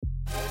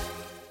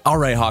All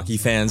right, hockey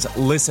fans,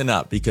 listen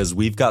up because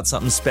we've got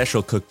something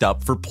special cooked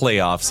up for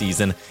playoff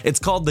season. It's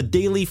called the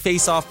Daily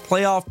Face-Off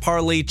Playoff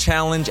Parlay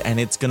Challenge, and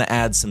it's going to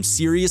add some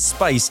serious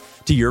spice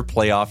to your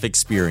playoff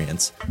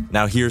experience.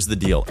 Now, here's the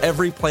deal.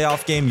 Every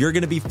playoff game, you're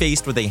going to be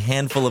faced with a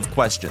handful of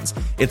questions.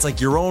 It's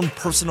like your own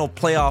personal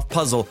playoff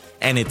puzzle,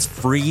 and it's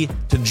free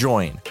to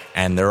join.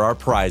 And there are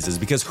prizes,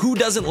 because who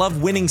doesn't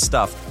love winning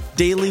stuff?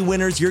 Daily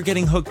winners, you're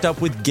getting hooked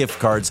up with gift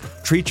cards.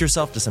 Treat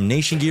yourself to some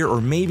Nation gear or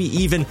maybe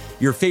even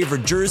your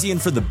favorite jersey.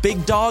 And for the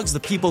big dogs, the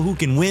people who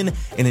can win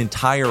an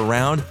entire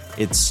round,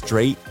 it's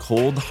straight,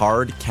 cold,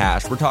 hard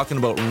cash. We're talking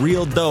about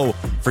real dough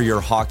for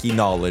your hockey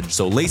knowledge.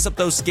 So lace up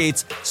those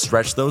skates,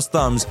 stretch those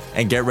thumbs,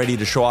 and get ready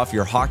to show off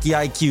your hockey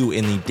IQ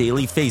in the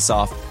Daily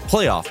Face-Off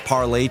Playoff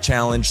Parlay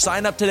Challenge.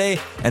 Sign up today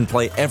and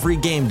play every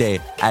game day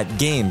at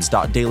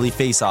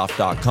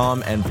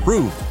games.dailyfaceoff.com and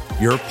prove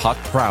your puck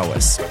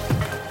prowess.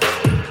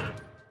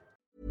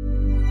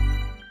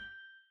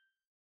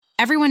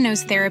 Everyone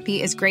knows therapy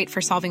is great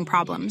for solving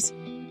problems,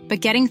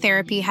 but getting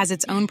therapy has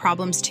its own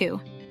problems too,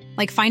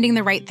 like finding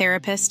the right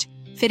therapist,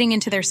 fitting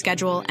into their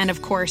schedule, and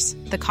of course,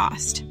 the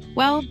cost.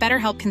 Well,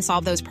 BetterHelp can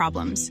solve those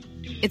problems.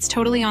 It's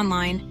totally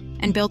online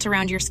and built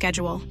around your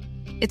schedule.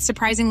 It's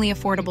surprisingly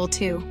affordable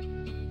too.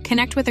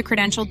 Connect with a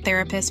credentialed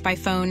therapist by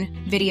phone,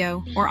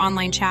 video, or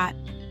online chat,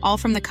 all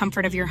from the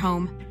comfort of your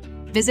home.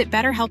 Visit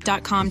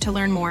BetterHelp.com to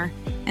learn more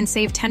and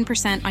save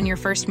 10% on your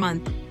first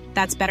month.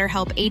 That's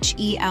BetterHelp,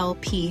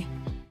 H-E-L-P.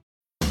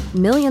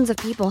 Millions of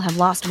people have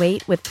lost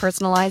weight with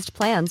personalized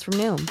plans from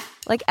Noom.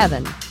 Like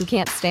Evan, who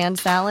can't stand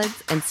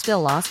salads and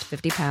still lost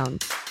 50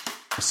 pounds.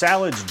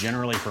 Salads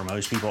generally for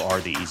most people are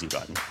the easy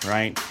button,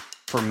 right?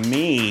 For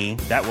me,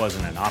 that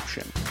wasn't an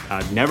option.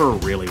 I never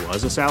really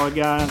was a salad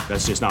guy.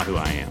 That's just not who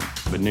I am.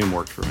 But Noom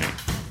worked for me.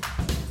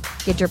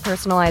 Get your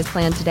personalized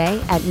plan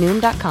today at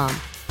Noom.com.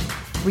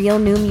 Real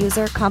Noom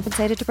user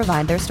compensated to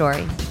provide their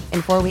story.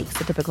 In 4 weeks,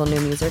 the typical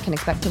Noom user can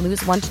expect to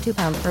lose 1 to 2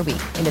 pounds per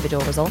week.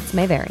 Individual results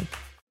may vary.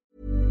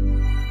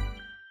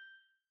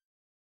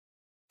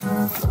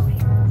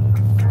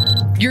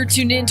 You're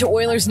tuned in to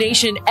Oilers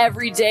Nation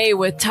every day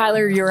with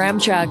Tyler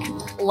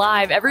Yaremchuk,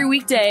 live every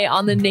weekday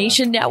on the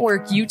Nation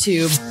Network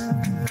YouTube.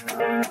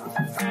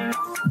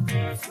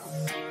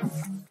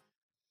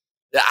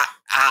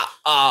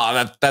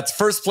 That's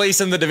first place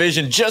in the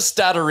division, just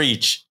out of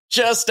reach.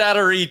 Just out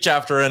of reach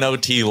after an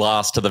OT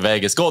loss to the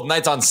Vegas Golden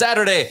Knights on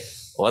Saturday.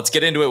 Let's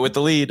get into it with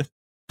the lead.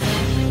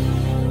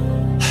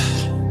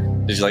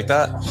 Did you like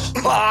that?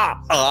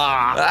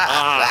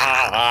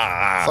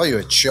 I thought you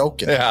were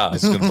choking. Yeah, I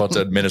was about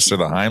to administer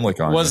the Heimlich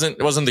on Wasn't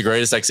the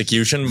greatest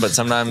execution, but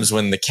sometimes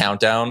when the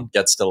countdown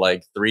gets to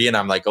like 3 and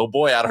I'm like, oh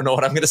boy, I don't know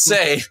what I'm going to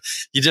say.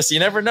 You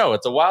never know.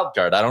 It's a wild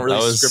card. I don't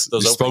really script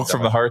those. You spoke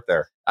from the heart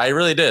there. I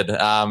really did.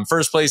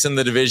 First place in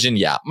the division,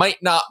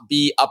 might not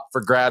be up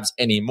for grabs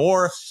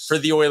anymore for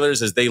the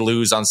Oilers as they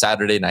lose on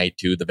Saturday night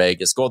to the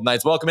Vegas Golden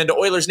Knights. Welcome into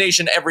Oilers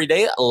Nation every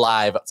day,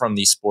 live from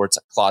the Sports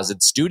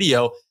Closet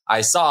studio.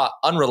 I saw,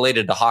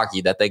 unrelated to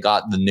hockey, that they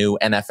got the new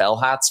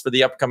NFL hats for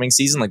the upcoming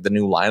season, like the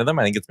new line of them.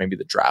 I think it's maybe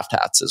the draft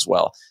hats as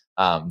well.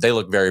 They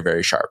look very,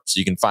 very sharp. So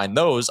you can find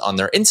those on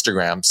their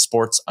Instagram,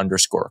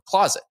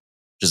 sports_closet.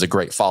 Which is a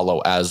great follow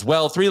as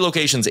well. 3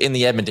 locations in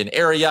the Edmonton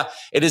area.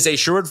 It is a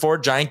Sherwood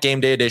Ford Giant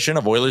Game Day edition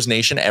of Oilers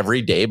Nation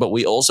every day, but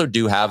we also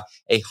do have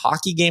a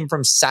hockey game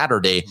from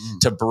Saturday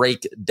to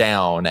break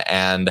down,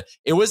 and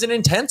it was an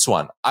intense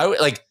one.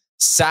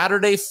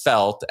 Saturday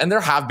felt, and there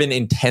have been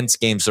intense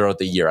games throughout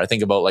the year. I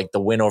think about like the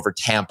win over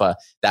Tampa,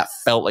 that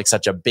felt like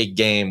such a big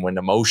game when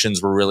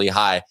emotions were really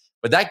high.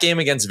 But that game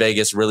against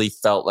Vegas really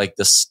felt like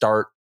the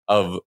start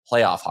of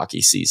playoff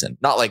hockey season.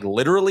 Not like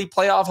literally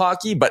playoff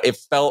hockey, but it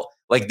felt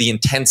like the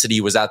intensity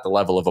was at the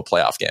level of a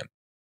playoff game.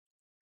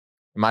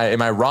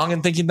 Am I wrong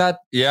in thinking that?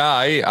 Yeah,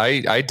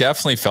 I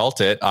definitely felt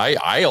it.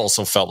 I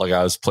also felt like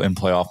I was in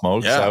playoff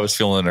mode because I was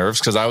feeling the nerves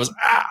because I was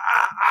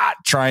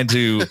trying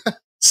to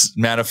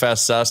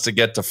manifest us to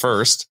get to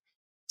first.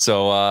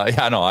 So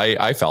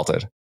I felt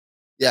it.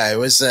 Yeah, it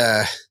was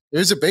a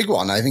big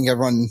one. I think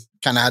everyone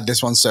kind of had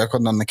this one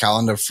circled on the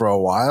calendar for a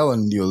while,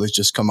 and you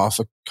just come off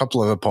a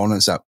couple of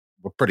opponents that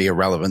were pretty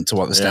irrelevant to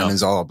what the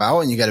standings all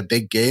about, and you get a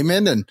big game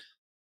in, and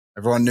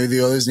everyone knew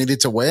the Oilers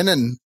needed to win,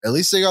 and at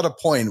least they got a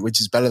point, which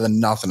is better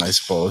than nothing, I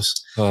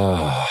suppose.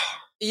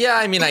 Yeah,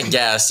 I mean, I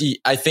guess.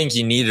 I think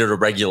you needed a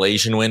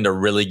regulation win to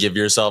really give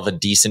yourself a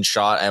decent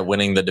shot at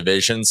winning the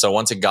division. So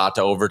once it got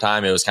to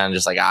overtime, it was kind of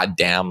just like,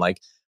 damn, like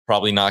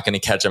probably not going to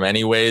catch them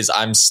anyways.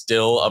 I'm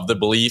still of the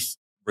belief,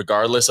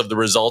 regardless of the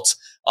results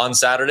on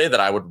Saturday, that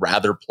I would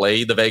rather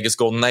play the Vegas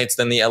Golden Knights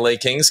than the LA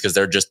Kings because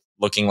they're just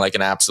looking like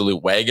an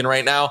absolute wagon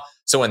right now.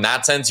 So in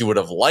that sense, you would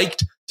have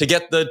liked to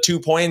get the 2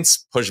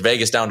 points, push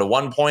Vegas down to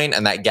 1 point,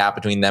 and that gap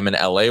between them and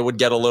LA would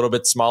get a little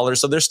bit smaller.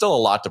 So there's still a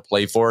lot to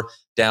play for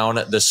down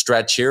the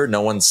stretch here.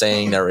 No one's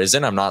saying there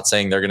isn't. I'm not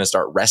saying they're going to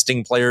start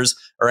resting players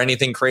or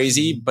anything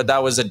crazy, but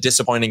that was a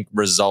disappointing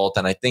result.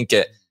 And I think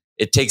it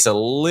it takes a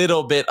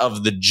little bit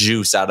of the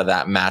juice out of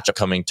that matchup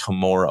coming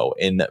tomorrow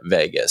in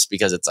Vegas,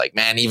 because it's like,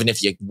 man, even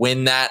if you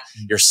win that,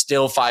 you're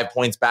still 5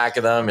 points back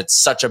of them. It's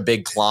such a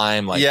big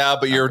climb. Like, yeah,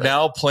 but you're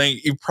now playing.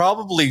 You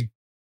probably.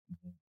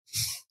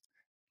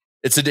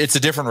 It's a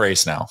different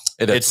race now.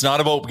 It's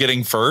not about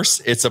getting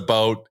first. It's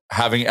about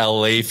having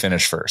LA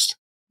finish first.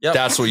 Yep.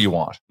 That's what you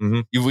want.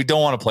 Mm-hmm. We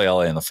don't want to play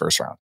LA in the first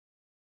round.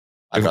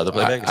 I'd rather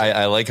play Vegas.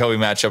 I like how we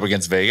match up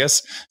against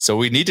Vegas. So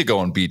we need to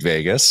go and beat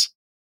Vegas.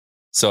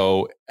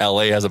 So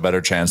LA has a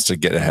better chance to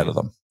get ahead of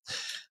them.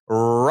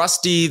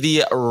 Rusty,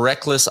 the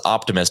reckless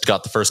optimist,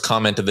 got the first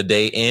comment of the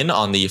day in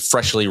on the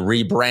freshly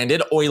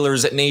rebranded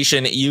Oilers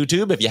Nation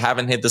YouTube. If you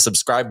haven't hit the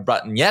subscribe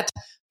button yet,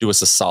 do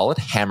us a solid,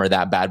 hammer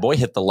that bad boy,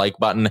 hit the like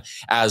button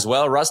as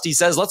well. Rusty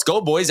says, let's go,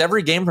 boys.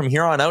 Every game from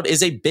here on out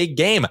is a big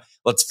game.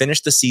 Let's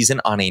finish the season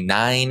on a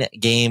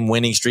 9-game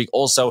winning streak.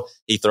 Also,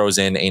 he throws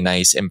in a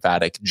nice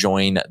emphatic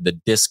join the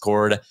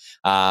Discord.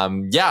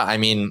 I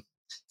mean,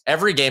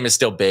 every game is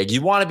still big.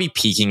 You want to be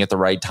peaking at the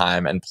right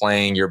time and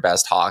playing your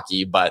best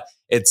hockey, but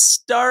it's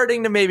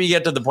starting to maybe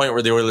get to the point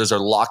where the Oilers are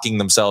locking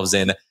themselves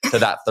in to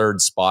that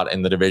third spot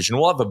in the division.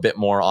 We'll have a bit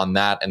more on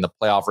that in the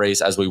playoff race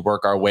as we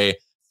work our way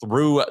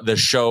through the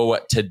show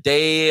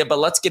today. But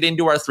let's get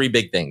into our 3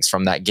 big things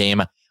from that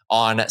game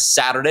on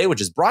Saturday,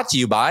 which is brought to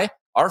you by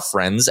our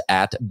friends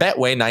at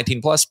Betway.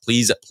 18+.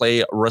 Please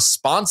play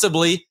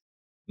responsibly.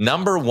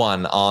 Number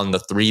 1 on the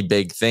 3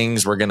 big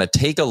things, we're going to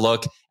take a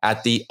look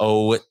at the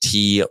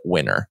OT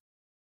winner.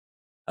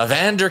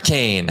 Evander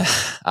Kane.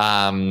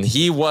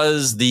 He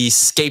was the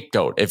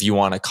scapegoat, if you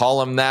want to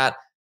call him that.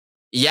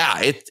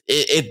 Yeah,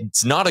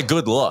 it's not a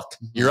good look.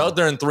 You're out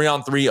there in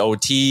 3-on-3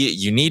 OT.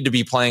 You need to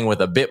be playing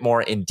with a bit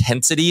more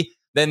intensity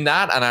than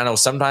that. And I know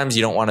sometimes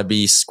you don't want to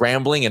be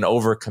scrambling and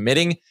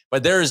overcommitting,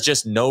 but there is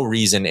just no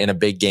reason in a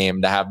big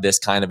game to have this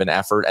kind of an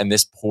effort and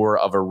this poor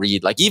of a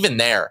read. Like, even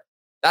there,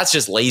 that's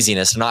just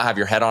laziness to not have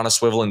your head on a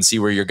swivel and see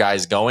where your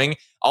guy's going.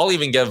 I'll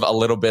even give a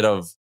little bit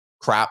of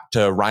crap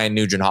to Ryan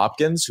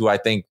Nugent-Hopkins, who I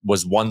think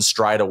was one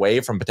stride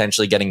away from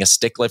potentially getting a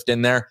stick lift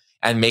in there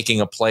and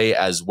making a play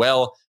as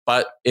well.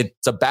 But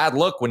it's a bad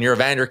look when you're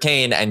Evander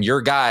Kane and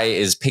your guy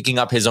is picking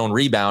up his own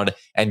rebound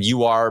and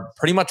you are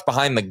pretty much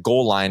behind the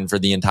goal line for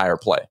the entire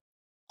play.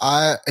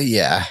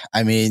 Yeah.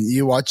 I mean,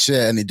 you watch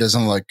it and it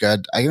doesn't look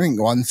good. I think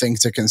one thing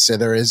to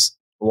consider is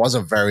it was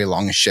a very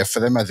long shift for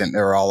them. I think they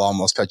were all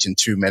almost touching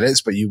 2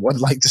 minutes, but you would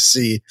like to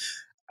see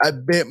a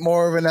bit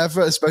more of an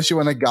effort, especially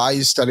when a guy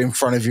is stood in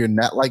front of your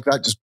net like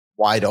that, just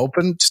wide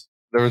open.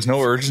 There was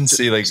no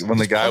urgency. Like when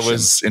the guy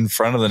was in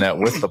front of the net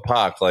with the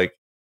puck, like,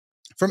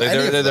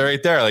 they're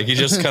right there. Like, he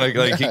just kind of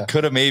like, he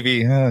could have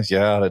maybe,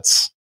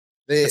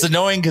 it's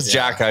annoying because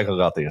Jack Eichel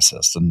got the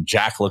assist and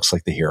Jack looks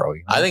like the hero.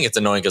 You know? I think it's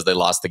annoying because they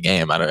lost the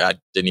game. I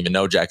didn't even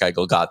know Jack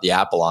Eichel got the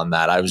apple on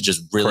that. I was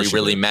just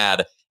really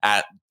mad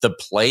at the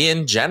play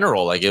in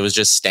general. Like, it was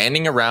just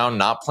standing around,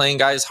 not playing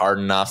guys hard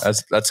enough.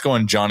 That's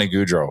going Johnny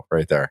Gaudreau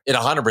right there. It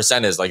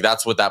 100% is. Like,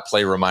 that's what that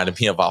play reminded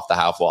me of off the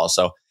half wall.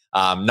 So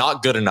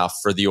not good enough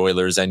for the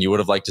Oilers, and you would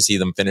have liked to see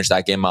them finish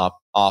that game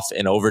off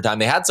in overtime.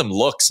 They had some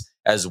looks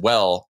as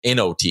well in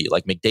OT.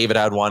 Like, McDavid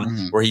had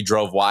one where he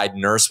drove wide.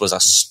 Nurse was a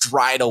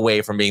stride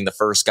away from being the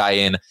first guy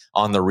in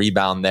on the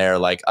rebound there.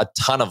 Like, a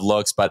ton of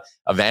looks, but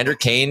Evander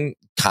Kane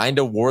kind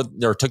of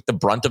took the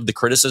brunt of the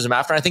criticism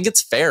after. I think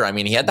it's fair. I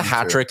mean, he had the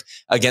hat trick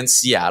against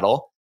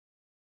Seattle.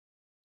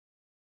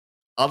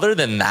 Other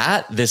than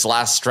that, this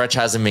last stretch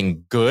hasn't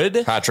been good.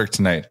 Hat trick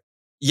tonight.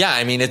 Yeah,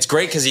 I mean, it's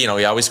great because, he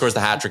always scores the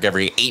hat trick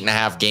every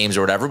 8.5 games or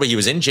whatever, but he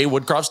was in Jay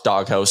Woodcroft's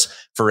doghouse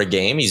for a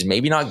game. He's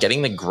maybe not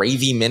getting the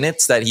gravy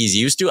minutes that he's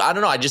used to. I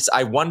don't know.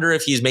 I wonder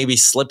if he's maybe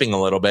slipping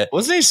a little bit.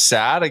 Wasn't he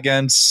sad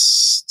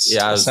against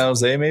San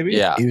Jose, maybe?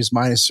 Yeah. He was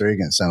 -3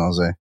 against San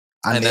Jose.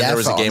 And then there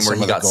was a game where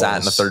he got sat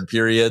in the third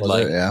period.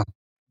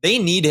 They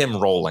need him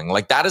rolling.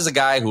 Like, that is a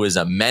guy who is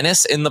a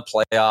menace in the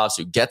playoffs,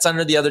 who gets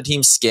under the other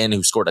team's skin,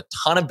 who scored a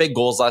ton of big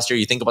goals last year.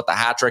 You think about the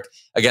hat trick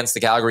against the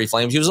Calgary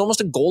Flames. He was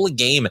almost a goal a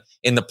game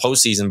in the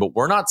postseason, but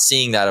we're not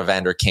seeing that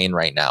Evander Kane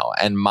right now.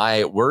 And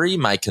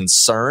my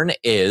concern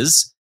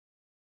is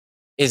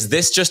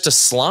this just a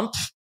slump,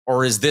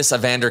 or is this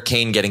Evander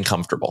Kane getting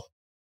comfortable?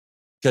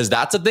 Because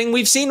that's a thing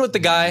we've seen with the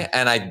guy.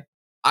 And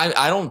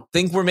I don't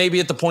think we're maybe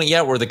at the point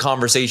yet where the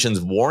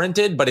conversation's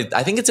warranted, but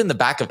I think it's in the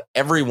back of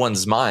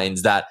everyone's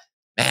minds that,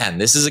 man,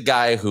 this is a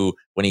guy who,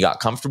 when he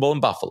got comfortable in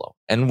Buffalo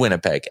and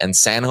Winnipeg and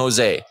San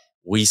Jose,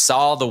 we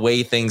saw the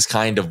way things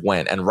kind of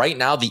went. And right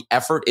now, the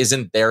effort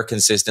isn't there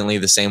consistently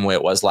the same way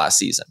it was last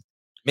season.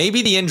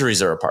 Maybe the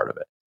injuries are a part of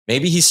it.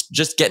 Maybe he's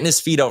just getting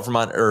his feet out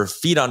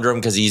feet under him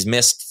because he's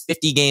missed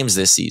 50 games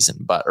this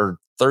season, or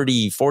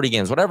 30, 40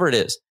 games, whatever it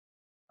is.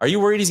 Are you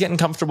worried he's getting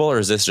comfortable, or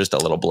is this just a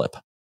little blip?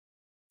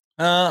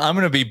 I'm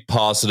going to be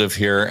positive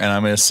here, and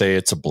I'm going to say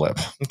it's a blip.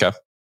 Okay.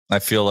 I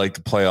feel like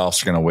the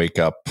playoffs are going to wake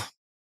up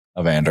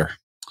Evander.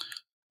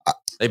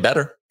 They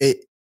better.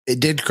 It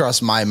did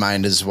cross my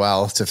mind as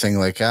well to think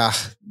like,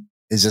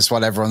 is this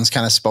what everyone's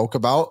kind of spoke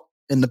about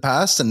in the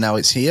past, and now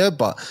it's here?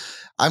 But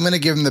I'm going to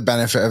give him the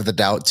benefit of the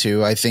doubt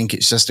too. I think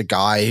it's just a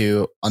guy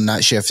who on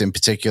that shift in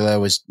particular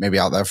was maybe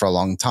out there for a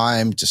long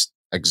time, just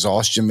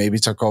exhaustion maybe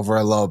took over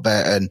a little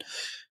bit.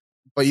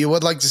 But you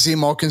would like to see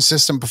more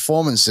consistent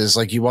performances.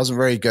 Like he wasn't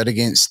very good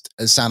against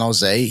San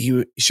Jose.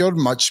 He showed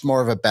much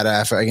more of a better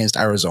effort against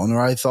Arizona,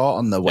 I thought,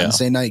 on the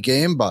Wednesday night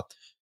game. But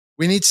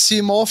we need to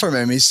see more from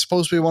him. He's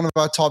supposed to be one of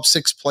our top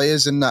 6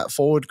 players in that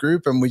forward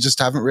group, and we just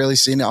haven't really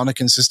seen it on a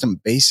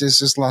consistent basis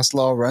this last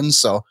little run.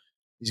 So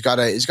he's got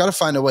to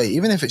find a way,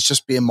 even if it's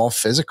just being more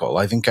physical.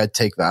 I think I'd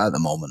take that at the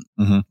moment.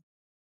 Mm-hmm.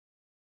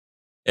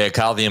 Yeah,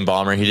 Kyle the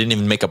Embomber, he didn't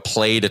even make a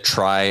play to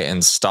try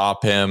and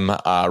stop him.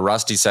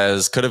 Rusty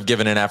says, could have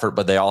given an effort,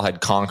 but they all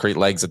had concrete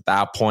legs at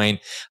that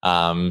point.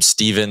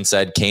 Steven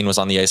said Kane was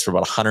on the ice for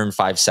about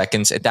 105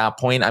 seconds at that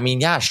point. I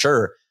mean, yeah,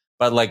 sure.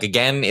 But like,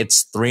 again,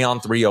 it's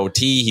 3-on-3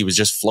 OT. He was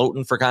just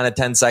floating for kind of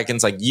 10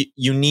 seconds. Like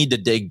you need to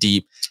dig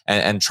deep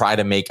and try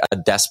to make a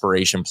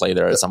desperation play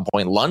there at some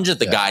point. Lunge at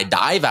the guy,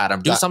 dive at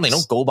him, do something.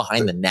 Don't go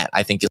behind the net,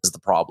 I think is the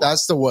problem.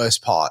 That's the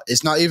worst part.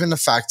 It's not even the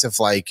fact of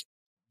like,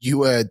 you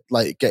were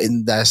like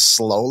getting there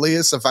slowly.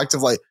 It's the fact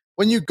of like,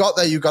 when you got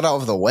there, you got out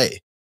of the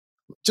way.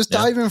 Just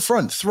dive in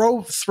front,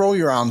 throw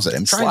your arms at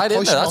him. Slide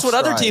in there. That's what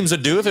other teams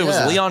would do if it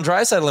was Leon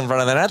Draisaitl in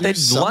front of the net. They'd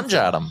lunge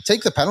at him.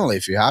 Take the penalty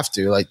if you have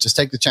to. Like, just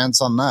take the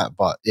chance on that.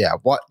 But yeah,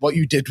 what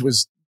you did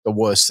was the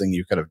worst thing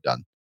you could have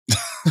done.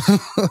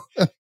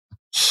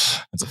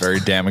 That's a very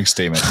damning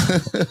statement.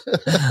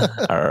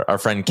 Our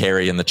friend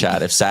Carrie in the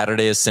chat, if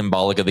Saturday is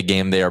symbolic of the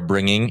game they are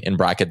bringing, in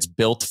brackets,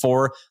 built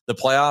for the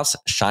playoffs,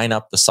 shine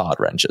up the sod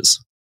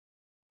wrenches.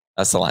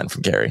 That's the line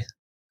from Carrie.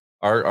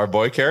 Our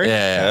boy Carrie?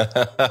 Yeah.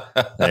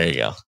 There you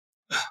go.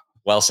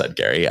 Well said,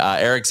 Gary.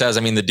 Eric says,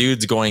 I mean, the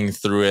dude's going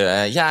through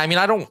it. I mean,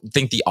 I don't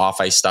think the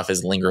off-ice stuff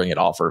is lingering at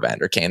all for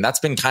Evander Kane. That's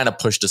been kind of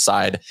pushed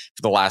aside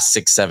for the last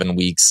 6-7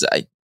 weeks.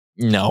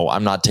 No,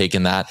 I'm not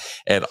taking that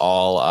at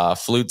all.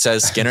 Flute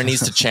says Skinner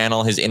needs to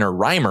channel his inner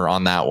rhymer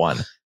on that one,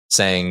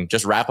 saying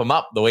just wrap him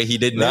up the way he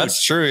did.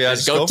 That's true. Yeah,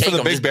 just go for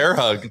the big bear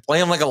hug.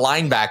 Play him like a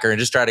linebacker and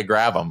just try to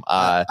grab him.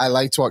 I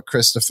liked what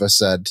Christopher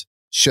said.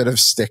 Should have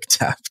stick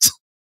tapped.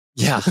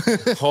 Yeah.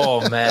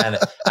 Oh, man.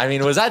 I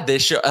mean, was that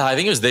this show? I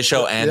think it was this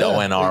show and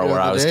ONR where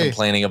I was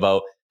complaining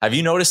about. Have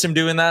you noticed him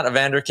doing that,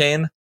 Evander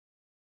Kane?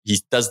 He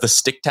does the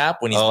stick tap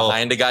when he's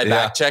behind a guy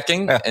back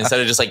checking instead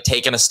of just like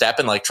taking a step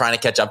and like trying to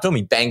catch up to him.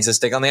 He bangs his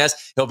stick on the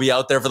ice. He'll be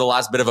out there for the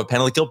last bit of a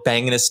penalty kill,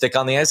 banging his stick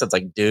on the ice. It's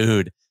like,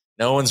 dude,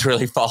 no one's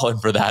really falling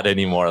for that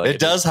anymore. Like, it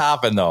does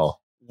happen though.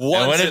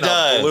 Once when it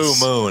does, blue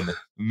moon.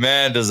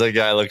 Man, does that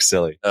guy look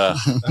silly.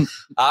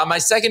 My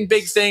second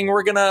big thing,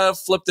 we're going to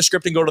flip the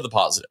script and go to the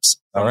positives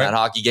from that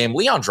hockey game.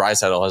 Leon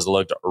Draisaitl has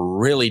looked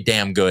really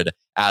damn good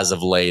as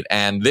of late.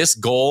 And this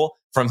goal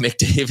from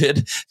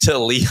McDavid to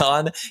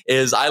Leon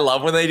is, I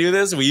love when they do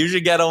this. We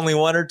usually get only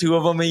 1 or 2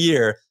 of them a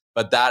year,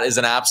 but that is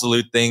an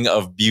absolute thing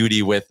of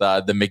beauty with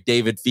the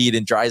McDavid feed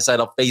and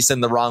Draisaitl facing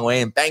the wrong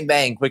way and bang,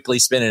 bang, quickly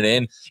spin it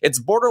in. It's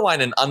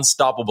borderline an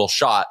unstoppable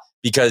shot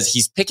because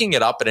he's picking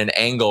it up at an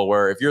angle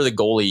where if you're the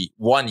goalie,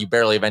 1, you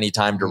barely have any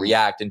time to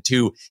react, and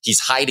 2,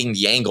 he's hiding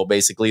the angle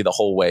basically the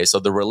whole way.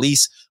 So the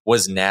release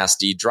was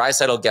nasty.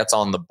 Draisaitl gets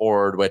on the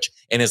board, which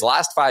in his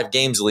last 5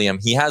 games, Liam,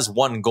 he has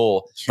 1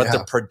 goal, but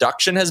the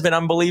production has been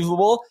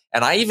unbelievable.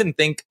 And I even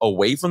think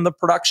away from the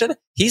production,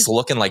 he's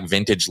looking like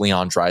vintage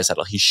Leon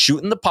Draisaitl. He's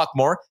shooting the puck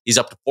more. He's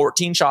up to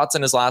 14 shots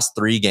in his last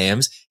 3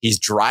 games. He's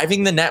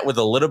driving the net with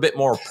a little bit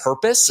more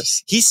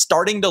purpose. He's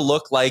starting to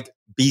look like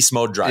beast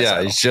mode Draisaitl.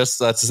 Yeah, he's just,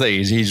 that's the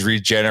thing. He's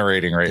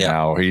regenerating right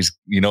now. He's,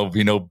 he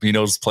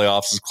knows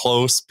playoffs is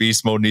close.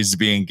 Beast mode needs to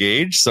be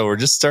engaged. So we're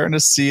just starting to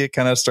see it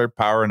kind of start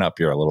powering up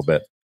here a little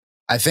bit.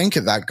 I think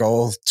at that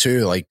goal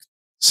too, like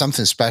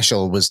something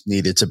special was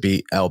needed to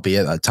beat LB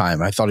at that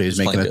time. I thought he was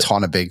making a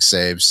ton of big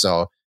saves.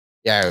 So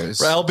yeah, it was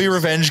LB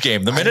revenge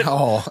game. The minute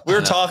we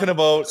were talking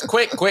about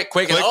quick.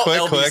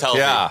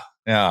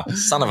 Yeah.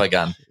 Son of a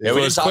gun. If it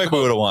was quick, we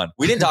would have won.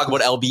 We didn't talk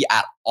about LB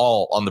at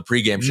all on the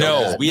pregame show.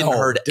 No, we hadn't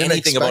heard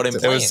anything about him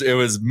playing. It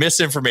was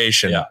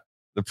misinformation. Yeah.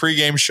 The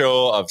pregame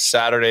show of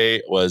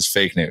Saturday was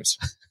fake news.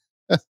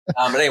 But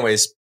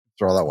anyways,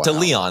 throw that one to out.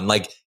 Leon,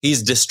 like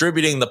he's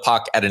distributing the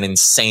puck at an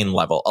insane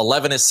level.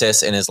 11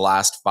 assists in his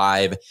last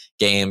 5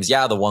 games.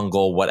 Yeah, the 1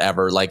 goal,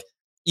 whatever. Like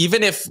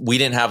even if we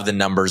didn't have the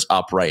numbers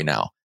up right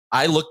now,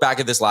 I look back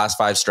at this last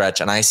 5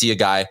 stretch and I see a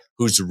guy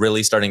who's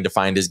really starting to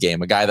find his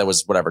game. A guy that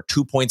was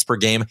 2 points per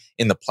game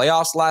in the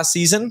playoffs last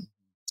season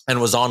and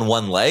was on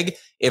 1 leg.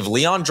 If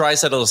Leon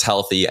Draisaitl is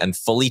healthy and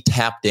fully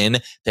tapped in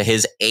to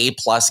his A+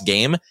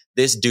 game,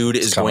 this dude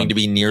is going to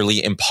be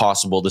nearly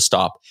impossible to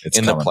stop the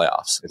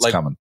playoffs. It's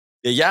coming.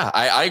 Yeah,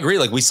 I agree.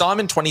 Like we saw him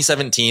in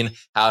 2017,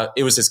 how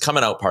it was his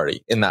coming out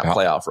party in that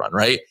playoff run,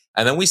 right?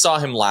 And then we saw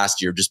him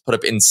last year just put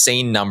up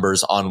insane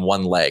numbers on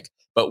 1 leg.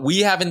 But we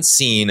haven't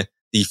seen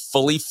the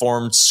fully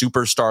formed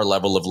superstar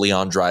level of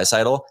Leon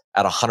Draisaitl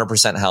at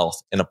 100%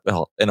 health in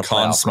a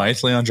Conn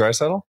Smythe, Leon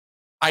Draisaitl?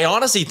 I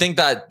honestly think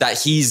that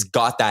he's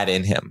got that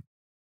in him.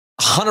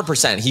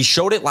 100%. He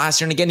showed it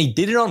last year. And again, he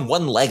did it on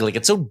one leg. Like,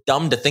 it's so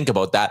dumb to think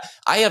about that.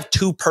 I have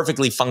two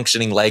perfectly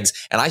functioning legs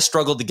and I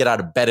struggled to get out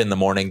of bed in the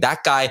morning.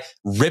 That guy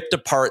ripped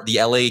apart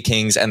the LA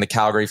Kings and the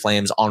Calgary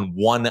Flames on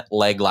one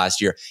leg last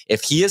year.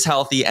 If he is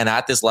healthy and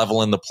at this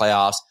level in the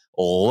playoffs,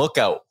 look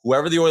out.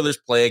 Whoever the Oilers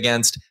play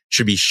against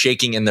should be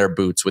shaking in their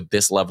boots with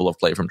this level of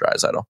play from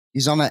Draisaitl.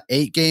 He's on an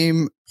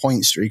 8-game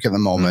point streak at the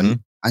moment.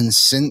 Mm-hmm. And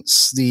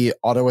since the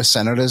Ottawa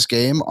Senators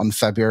game on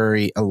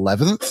February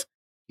 11th,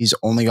 he's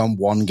only on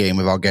one game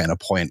without getting a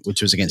point,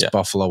 which was against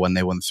Buffalo when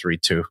they won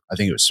 3-2. I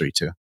think it was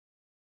 3-2.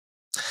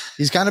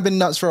 He's kind of been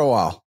nuts for a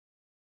while.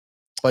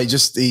 But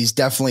he's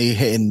definitely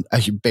hitting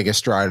a bigger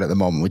stride at the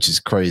moment, which is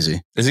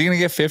crazy. Is he going to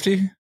get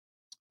 50?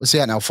 What's he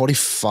at now?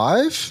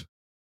 45?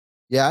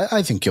 Yeah,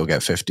 I think he'll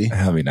get 50.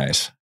 That'd be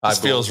nice. This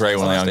feels right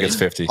when Leon gets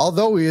 50.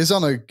 Although he is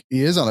on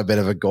a bit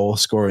of a goal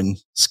scoring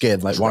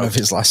skid, like one of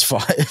his last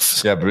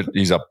 5. Yeah, but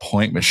he's a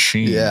point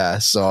machine. Yeah,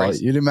 so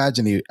crazy. You'd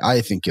imagine I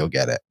think he'll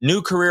get it.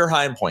 New career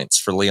high in points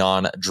for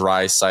Leon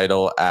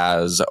Draisaitl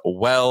as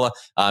well.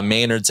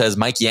 Maynard says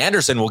Mikey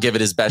Anderson will give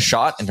it his best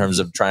shot in terms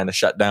of trying to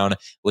shut down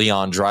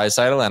Leon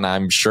Draisaitl, and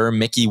I'm sure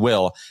Mickey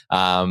will.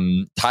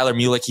 Tyler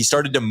Mulick, he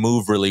started to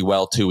move really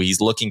well too.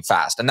 He's looking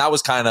fast, and that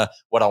was kind of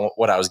what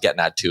I was getting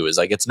at too. Is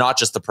like, it's not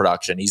just the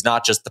production. He's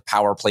not just the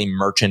power play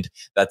merchant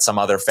that some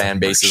other fan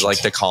bases like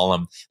to call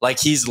him. Like,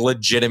 he's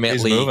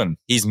legitimately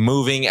he's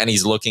moving and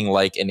he's looking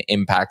like an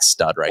impact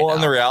stud right now. Well,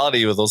 and the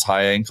reality with those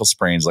high ankle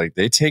sprains, like,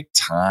 they take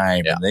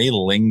time and they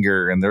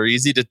linger and they're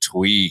easy to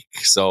tweak.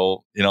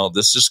 So,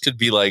 this just could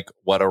be like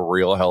what a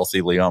real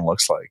healthy Leon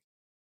looks like.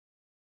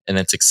 And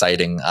it's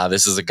exciting.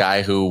 This is a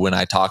guy who, when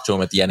I talked to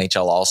him at the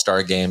NHL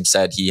All-Star game,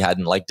 said he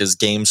hadn't liked his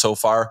game so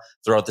far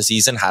throughout the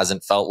season. He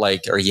hadn't felt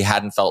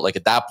like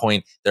at that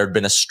point there had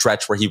been a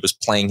stretch where he was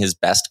playing his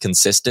best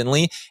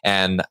consistently.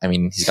 And I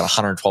mean, he's got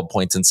 112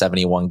 points in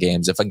 71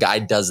 games. If a guy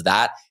does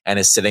that and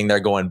is sitting there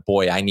going,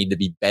 boy, I need to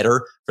be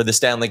better for the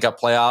Stanley Cup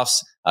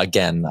playoffs,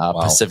 again,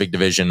 Pacific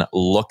Division,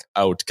 look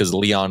out, because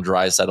Leon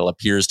Draisaitl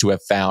appears to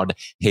have found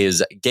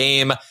his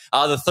game.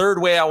 The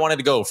third way I wanted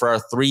to go for our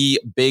 3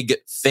 big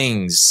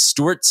things,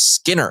 Stuart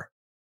Skinner.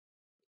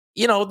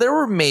 There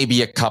were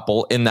maybe a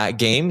couple in that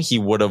game he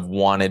would have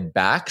wanted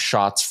back,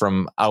 shots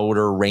from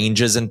outer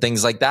ranges and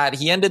things like that.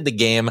 He ended the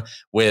game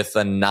with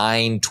a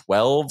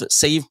 912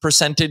 save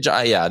percentage.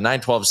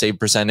 912 save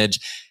percentage.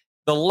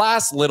 The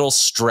last little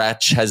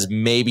stretch has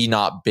maybe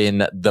not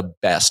been the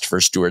best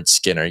for Stuart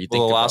Skinner. The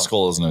last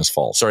goal isn't his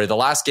fault. Sorry, the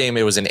last game,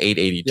 it was an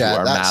 882. Yeah,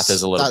 our math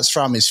is a little... That's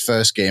from his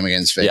first game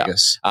against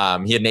Vegas.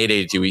 Yeah. He had an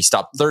 882. He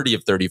stopped 30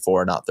 of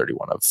 34, not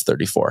 31 of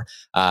 34.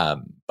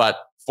 But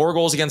 4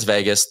 goals against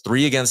Vegas,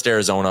 3 against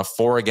Arizona,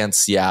 4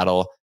 against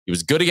Seattle. He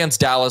was good against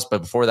Dallas,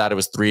 but before that, it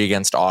was 3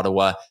 against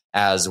Ottawa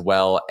as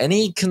well.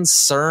 Any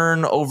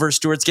concern over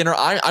Stuart Skinner?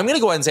 I'm going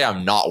to go ahead and say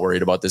I'm not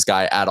worried about this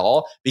guy at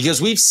all,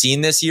 because we've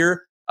seen this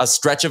year a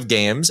stretch of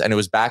games, and it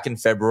was back in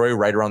February,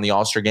 right around the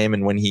All-Star game,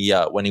 and when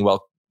him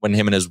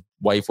and his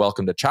wife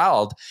welcomed a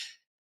child,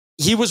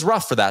 he was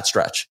rough for that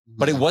stretch.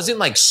 But it wasn't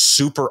like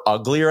super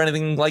ugly or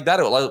anything like that.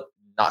 It was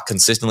not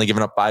consistently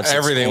giving up 5-6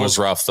 Everything goals. was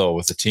rough though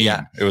with the team.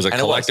 Yeah. It was a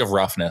collective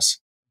roughness.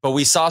 But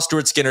we saw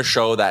Stuart Skinner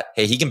show that,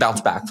 hey, he can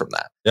bounce back from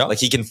that. Yep. Like,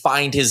 he can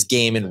find his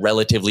game in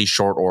relatively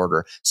short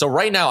order. So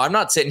right now, I'm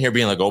not sitting here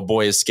being like, oh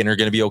boy, is Skinner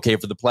going to be okay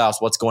for the playoffs?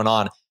 What's going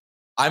on?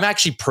 I'm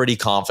actually pretty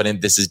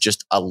confident this is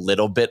just a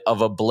little bit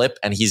of a blip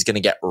and he's going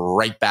to get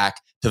right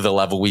back to the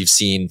level we've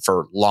seen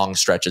for long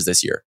stretches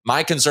this year.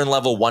 My concern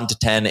level 1 to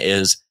 10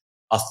 is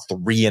a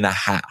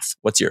 3.5.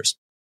 What's yours?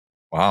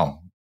 Wow.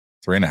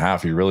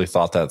 3.5. You really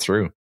thought that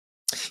through.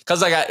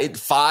 Because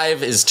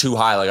 5 is too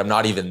high. Like, I'm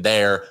not even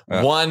there.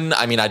 Yeah. 1,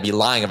 I mean, I'd be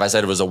lying if I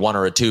said it was a 1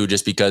 or a 2,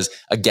 just because,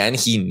 again,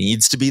 he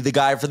needs to be the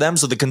guy for them.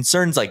 So the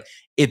concern's like,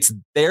 it's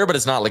there, but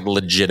it's not like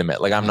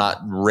legitimate. Like, I'm not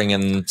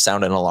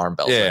sounding alarm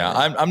bells. Yeah,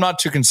 I'm not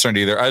too concerned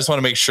either. I just want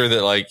to make sure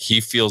that like he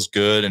feels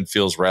good and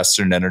feels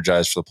rested and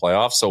energized for the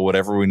playoffs. So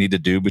whatever we need to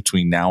do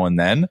between now and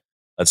then,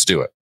 let's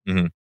do it.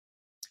 Mm-hmm.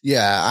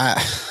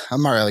 Yeah,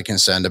 I'm not really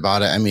concerned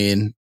about it. I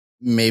mean,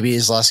 maybe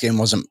his last game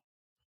wasn't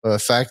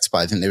perfect, but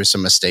I think there were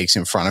some mistakes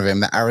in front of him.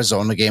 The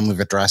Arizona game, we've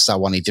addressed that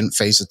one. He didn't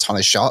face a ton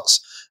of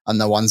shots,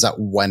 and the ones that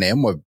went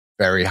in were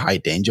very high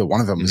danger. One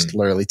of them was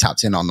literally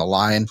tapped in on the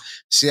line.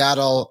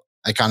 Seattle,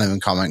 I can't even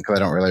comment because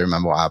I don't really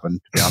remember what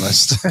happened, to be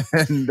honest.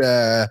 And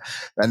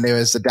then there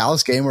was the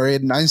Dallas game where he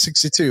had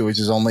 962, which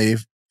is only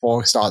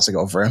 4 starts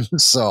ago for him.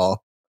 So,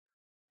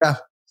 yeah,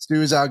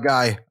 Stu is our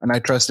guy, and I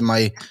trust in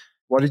my...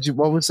 What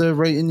was the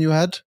rating you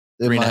had?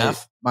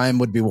 3.5? Mine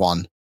would be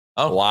 1.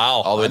 Oh,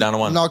 wow. All the way down to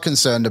 1. I'm not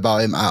concerned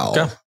about him at all.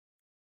 Okay.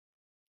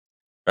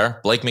 Fair.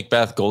 Blake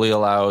Macbeth, goalie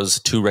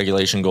allows 2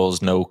 regulation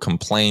goals, no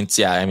complaints.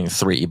 Yeah, I mean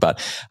 3, but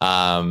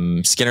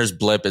Skinner's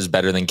blip is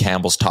better than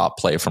Campbell's top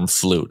play from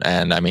Flute.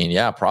 And I mean,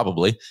 yeah,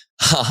 probably.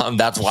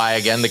 That's why,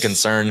 again, the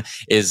concern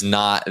is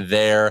not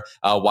there.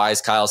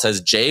 Wise Kyle says,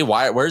 Jay,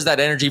 where's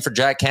that energy for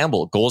Jack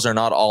Campbell? Goals are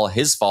not all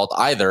his fault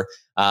either.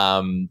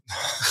 I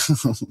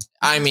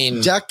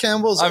mean, Jack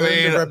Campbell's earned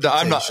a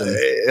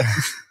reputation,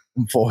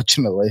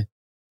 unfortunately.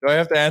 Do I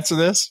have to answer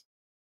this?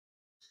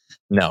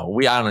 No,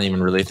 I don't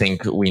even really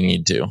think we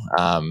need to.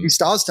 He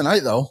starts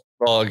tonight, though.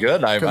 Well,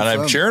 good.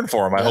 I'm cheering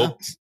for him. I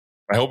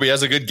hope he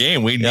has a good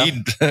game. We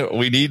need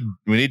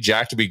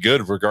Jack to be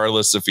good,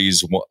 regardless if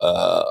he's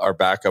our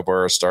backup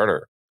or our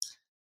starter.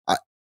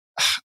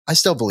 I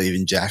still believe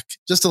in Jack,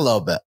 just a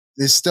little bit.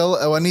 There's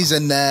still when he's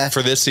in there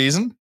for this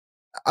season.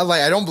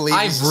 I don't believe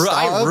I root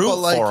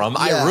for him.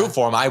 I root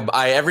for him.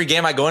 I every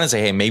game I go in and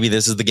say, hey, maybe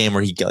this is the game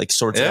where he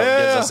sorts it out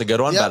and gives us a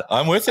good one. Yeah. But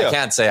I'm with you. I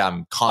can't say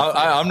I'm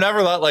confident. I'm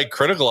never that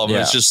critical of him.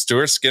 Yeah. It's just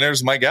Stuart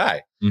Skinner's my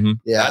guy. Mm-hmm.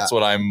 Yeah, that's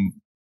what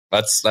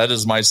that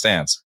is my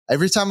stance.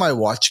 Every time I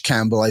watch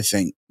Campbell, I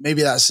think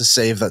maybe that's the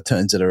save that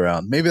turns it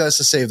around. Maybe that's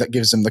the save that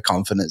gives him the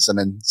confidence, and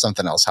then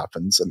something else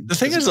happens. And the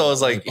thing is, though,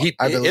 is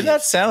in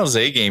that San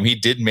Jose game, he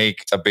did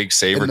make a big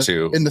save or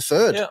two in the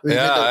third. Yeah, in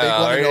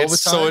overtime.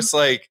 So it's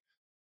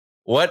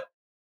what?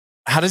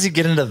 How does he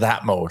get into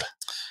that mode?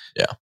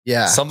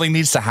 Yeah. Something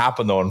needs to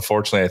happen, though.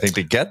 Unfortunately, I think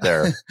to get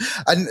there.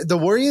 And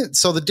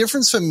the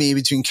difference for me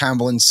between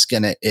Campbell and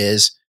Skinner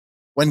is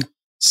when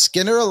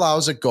Skinner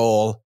allows a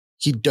goal,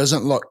 he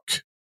doesn't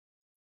look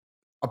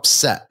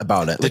upset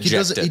about it.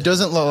 He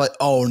doesn't look like,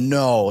 oh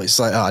no. It's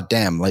like, oh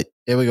damn,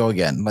 here we go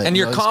again. And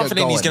you're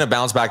confident he's going to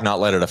bounce back, not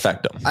let it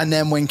affect him. And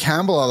then when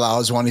Campbell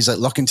allows one, he's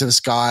looking to the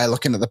sky,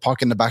 looking at the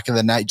puck in the back of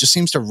the net. It just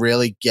seems to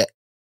really get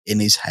in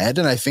his head.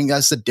 And I think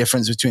that's the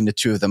difference between the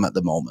two of them at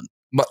the moment.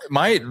 But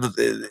my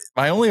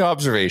only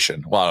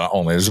observation, well, not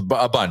only, there's a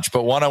bunch,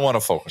 but one I want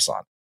to focus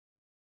on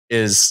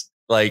is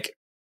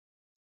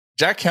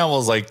Jack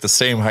Campbell's the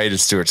same height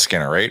as Stuart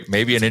Skinner, right?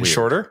 Maybe an inch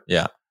shorter.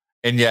 Yeah.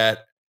 And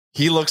yet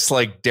he looks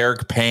like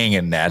Derek Pang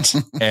in net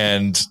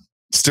and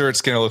Stuart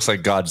Skinner looks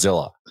like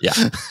Godzilla. Yeah.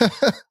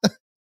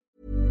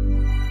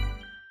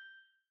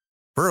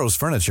 Burrow's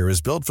furniture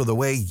is built for the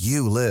way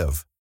you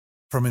live.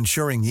 From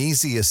ensuring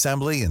easy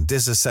assembly and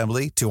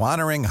disassembly to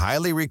honoring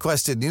highly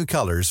requested new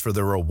colors for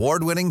their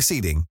award-winning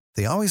seating,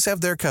 they always have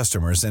their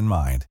customers in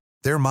mind.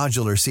 Their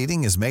modular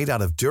seating is made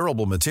out of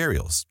durable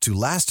materials to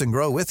last and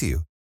grow with you.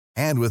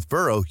 And with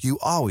Burrow, you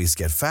always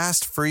get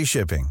fast, free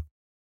shipping.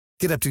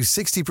 Get up to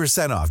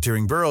 60% off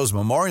during Burrow's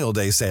Memorial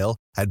Day sale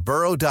at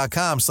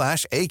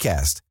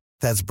burrow.com/ACAST.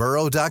 That's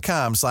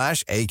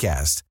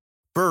burrow.com/ACAST.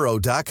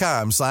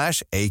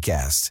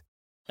 burrow.com/ACAST.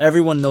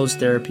 Everyone knows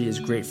therapy is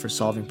great for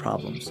solving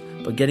problems,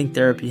 but getting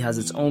therapy has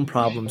its own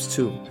problems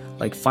too,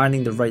 like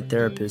finding the right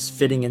therapist,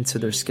 fitting into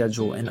their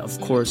schedule, and of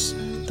course,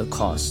 the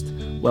cost.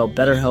 Well,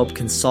 BetterHelp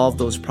can solve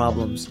those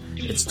problems.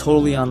 It's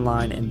totally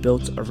online and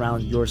built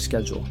around your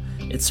schedule.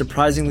 It's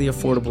surprisingly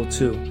affordable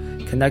too.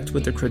 Connect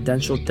with a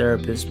credentialed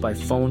therapist by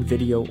phone,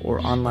 video,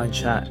 or online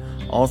chat,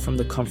 all from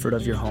the comfort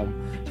of your home.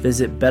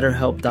 Visit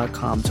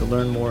BetterHelp.com to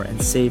learn more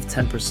and save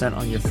 10%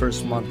 on your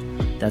first month.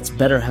 That's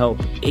BetterHelp,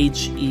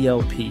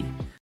 H-E-L-P.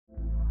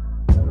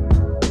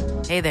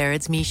 Hey there,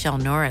 it's Michelle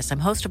Norris. I'm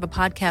host of a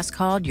podcast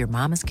called Your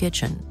Mama's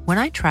Kitchen. When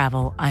I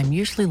travel, I'm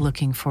usually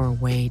looking for a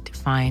way to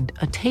find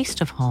a taste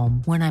of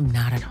home when I'm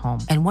not at home.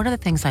 And one of the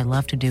things I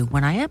love to do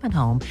when I am at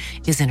home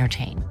is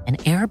entertain. And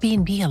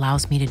Airbnb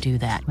allows me to do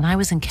that. When I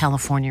was in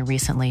California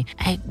recently,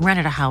 I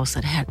rented a house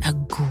that had a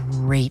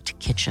great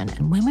kitchen.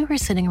 And when we were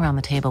sitting around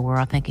the table, we were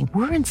all thinking,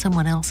 we're in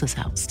someone else's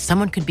house.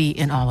 Someone could be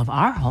in all of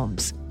our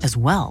homes as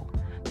well.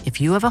 If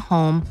you have a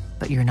home,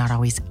 but you're not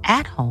always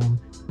at home,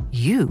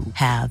 you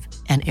have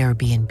an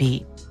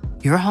Airbnb.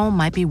 Your home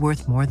might be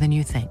worth more than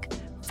you think.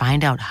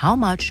 Find out how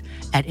much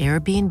at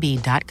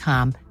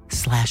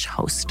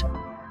airbnb.com/host.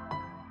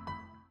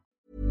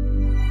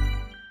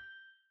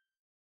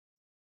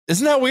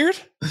 Isn't that weird?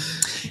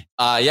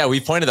 Yeah, we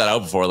pointed that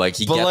out before.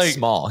 He gets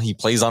small. He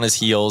plays on his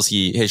heels.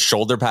 His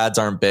shoulder pads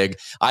aren't big.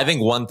 I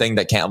think one thing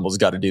that Campbell's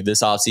got to do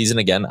this offseason,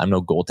 again, I'm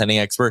no goaltending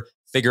expert,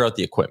 figure out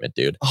the equipment,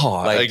 dude.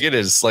 Oh, it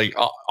is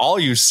all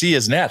you see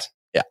is net.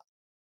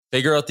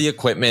 Figure out the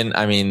equipment.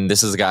 I mean,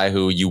 this is a guy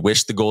who you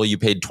wish the goalie you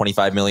paid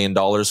 $25 million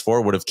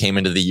for would have came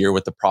into the year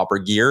with the proper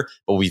gear,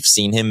 but we've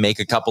seen him make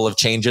a couple of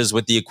changes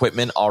with the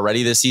equipment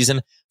already this season.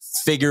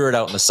 Figure it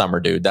out in the summer,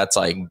 dude. That's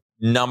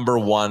number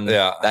one.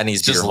 Yeah. That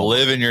needs to just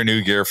live in your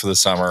new gear for the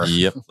summer.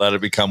 Yep. Let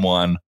it become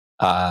one.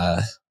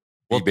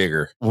 Be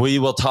bigger. We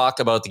will talk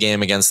about the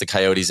game against the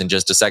Coyotes in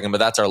just a second, but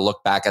that's our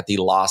look back at the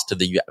loss to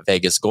the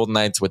Vegas Golden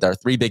Knights with our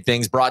three big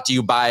things brought to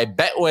you by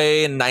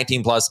Betway and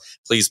 19+.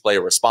 Please play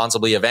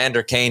responsibly.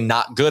 Evander Kane,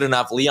 not good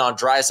enough. Leon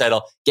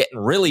Draisaitl getting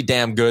really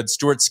damn good.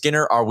 Stuart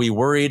Skinner, are we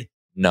worried?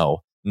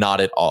 No, not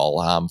at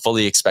all.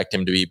 Fully expect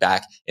him to be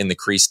back in the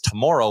crease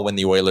tomorrow when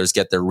the Oilers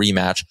get their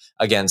rematch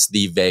against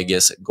the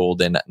Vegas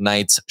Golden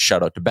Knights.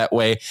 Shout out to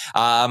Betway.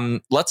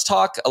 Let's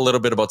talk a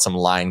little bit about some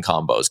line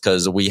combos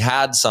because we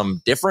had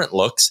some different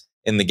looks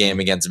in the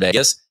game against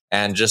Vegas.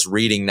 And just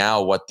reading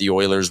now what the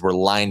Oilers were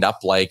lined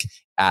up like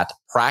at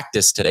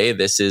practice today,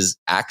 this is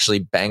actually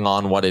bang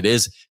on what it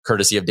is,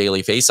 courtesy of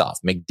Daily Faceoff.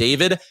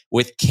 McDavid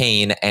with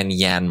Kane and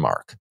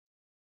Janmark.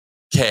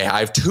 Okay, I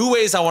have two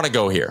ways I want to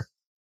go here.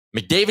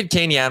 McDavid,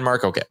 Kane,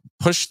 Janmark, okay.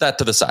 Push that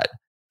to the side.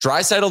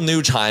 Draisaitl,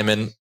 Nuge,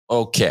 Hyman,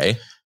 okay.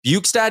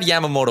 Bukestad,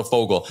 Yamamoto,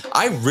 Fogle.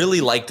 I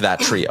really liked that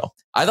trio.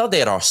 I thought they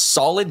had a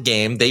solid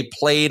game. They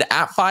played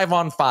at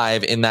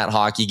 5-on-5 in that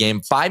hockey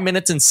game, 5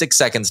 minutes and 6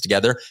 seconds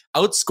together,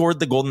 outscored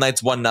the Golden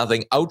Knights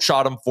 1-0,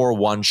 outshot them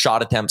 4-1,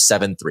 shot attempts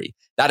 7-3.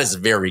 That is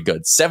very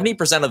good.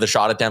 70% of the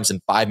shot attempts in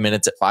 5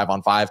 minutes at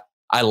 5-on-5.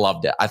 I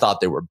loved it. I thought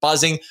they were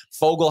buzzing.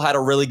 Fogle had a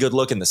really good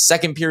look in the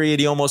second period.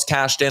 He almost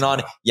cashed in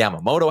on.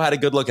 Yamamoto had a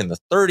good look in the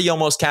third. He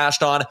almost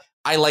cashed on.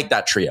 I like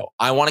that trio.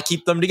 I want to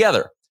keep them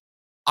together.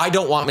 I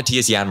don't want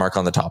Matthias Janmark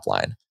on the top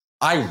line.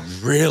 I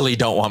really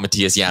don't want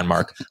Matthias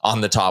Janmark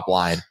on the top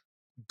line.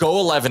 Go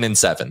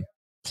 11-7,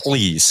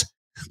 please.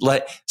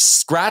 Let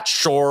scratch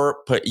Shore,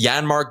 put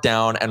Janmark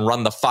down, and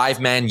run the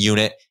 5-man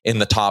unit in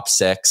the top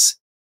 6.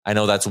 I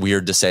know that's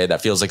weird to say.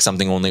 That feels like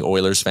something only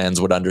Oilers fans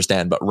would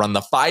understand, but run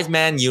the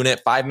 5-man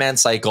unit, 5-man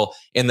cycle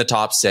in the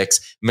top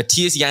 6.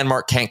 Matthias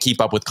Janmark can't keep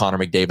up with Connor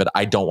McDavid.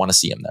 I don't want to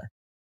see him there.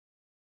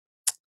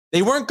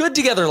 They weren't good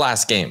together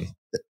last game.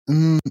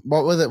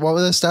 What were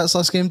the stats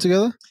last game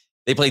together?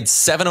 They played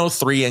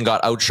 7-0-3 and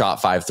got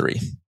outshot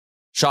 5-3.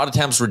 Shot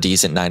attempts were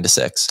decent,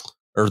 9-6,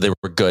 or they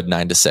were good,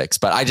 9-6.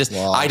 But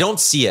I don't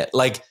see it.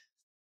 Like,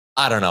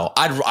 I don't know.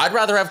 I'd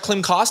rather have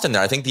Klim Kost in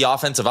there. I think the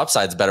offensive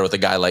upside's better with a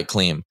guy like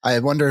Klim. I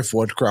wonder if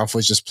Woodcroft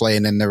was just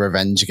playing in the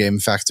revenge game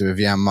factor with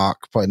Janmark,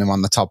 putting him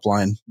on the top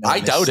line. I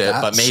doubt it,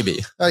 but maybe.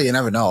 Oh, you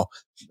never know.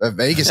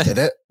 Vegas did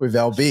it with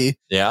LB.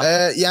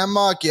 Yeah.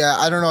 Janmark,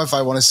 I don't know if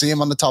I want to see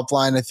him on the top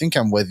line. I think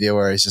I'm with you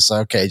where it's just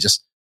like, okay,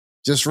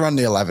 just run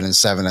the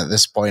 11-7 at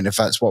this point if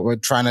that's what we're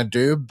trying to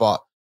do.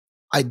 But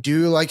I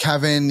do like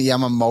having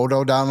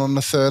Yamamoto down on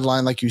the third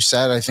line, like you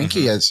said. I think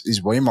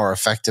he's way more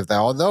effective there.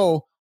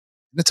 Although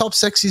in the top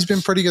 6, he's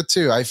been pretty good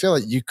too. I feel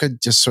like you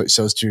could just switch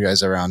those two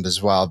guys around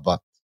as well.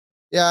 But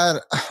yeah,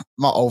 I'm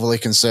not overly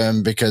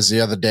concerned because the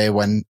other day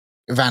when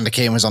Evander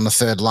Kane was on the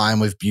third line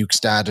with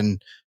Bukestad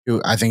and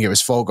I think it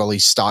was Fogle, he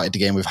started the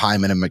game with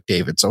Hyman and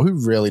McDavid. So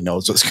who really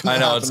knows what's going to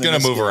happen? I know it's going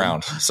to move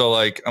around. So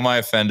like, am I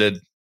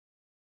offended?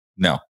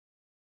 No.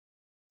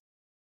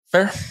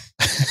 Fair.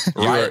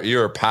 You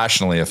are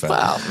passionately offended.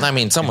 Well, I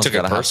mean, someone's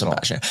got to have some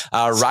passion.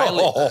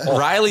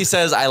 Riley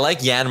says, I like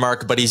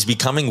Janmark, but he's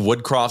becoming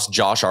Woodcroft's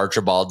Josh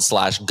Archibald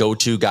 /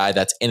 go-to guy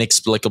that's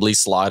inexplicably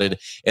slotted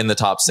in the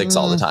top 6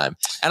 all the time.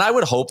 And I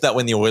would hope that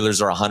when the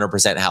Oilers are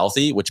 100%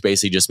 healthy, which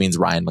basically just means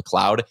Ryan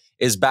McLeod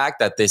is back,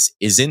 that this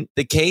isn't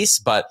the case.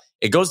 But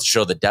it goes to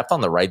show the depth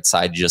on the right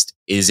side just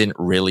isn't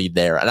really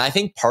there. And I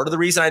think part of the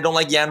reason I don't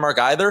like Janmark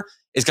either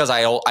is because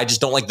I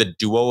just don't like the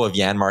duo of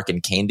Janmark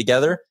and Kane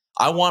together.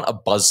 I want a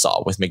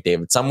buzzsaw with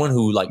McDavid, someone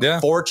who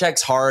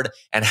forechecks hard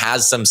and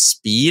has some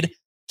speed.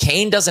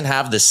 Kane doesn't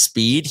have the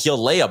speed.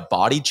 He'll lay a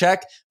body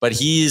check, but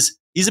he's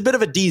a bit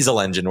of a diesel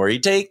engine where he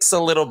takes a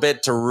little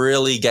bit to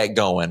really get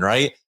going,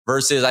 right?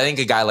 Versus I think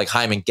a guy like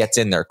Hyman gets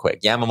in there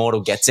quick.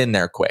 Yamamoto gets in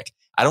there quick.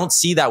 I don't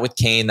see that with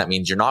Kane. That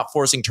means you're not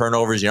forcing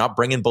turnovers. You're not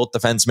bringing both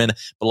defensemen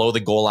below the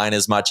goal line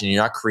as much, and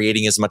you're not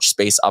creating as much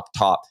space up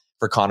top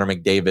for Connor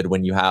McDavid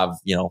when you have,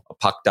 a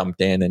puck dumped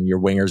in and your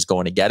winger's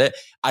going to get it.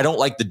 I don't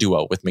like the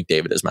duo with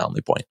McDavid is my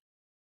only point.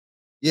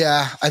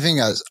 Yeah, I think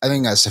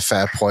that's a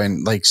fair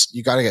point. Like,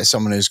 you got to get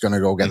someone who's going to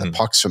go get the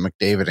pucks for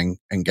McDavid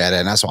and get it.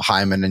 And that's what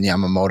Hyman and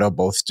Yamamoto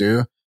both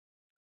do.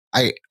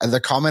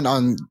 The comment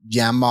on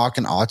Janmark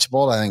and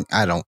Archibald,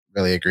 I don't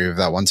really agree with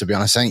that one, to be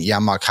honest. I think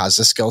Janmark has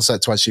the skill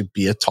set to actually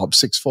be a top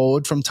 6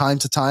 forward from time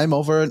to time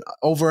over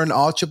an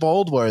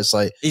Archibald, where it's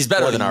like, he's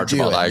better than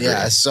Archibald. I agree.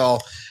 Yeah, so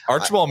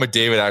Archibald and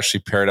McDavid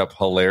actually paired up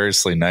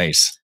hilariously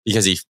nice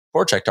because he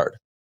forechecked hard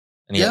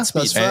and he had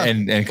speed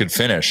and could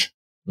finish.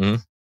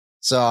 Mm-hmm.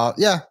 So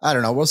yeah, I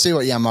don't know. We'll see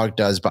what Janmark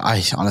does, but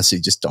I honestly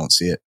just don't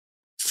see it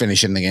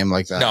finishing the game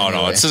like that. No,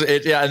 anyway. it's just,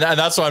 and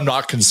that's why I'm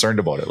not concerned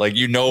about it. Like,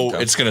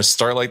 it's going to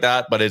start like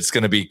that, but it's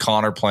going to be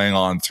Connor playing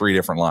on 3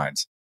 different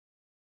lines.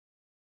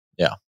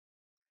 Yeah.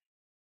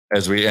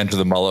 As we enter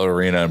the Mullet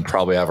Arena and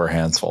probably have our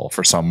hands full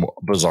for some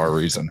bizarre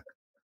reason.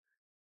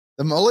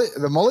 The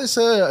Mullet's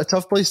a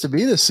tough place to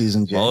be this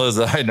season, Jay.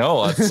 I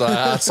know.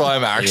 That's why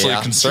I'm actually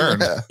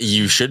concerned. Yeah.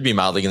 You should be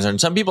mildly concerned.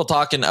 Some people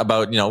talking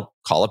about,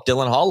 call up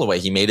Dylan Holloway.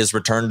 He made his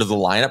return to the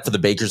lineup for the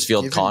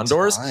Bakersfield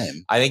Condors.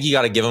 I think you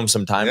got to give him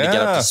some time to get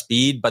up to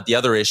speed. But the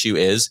other issue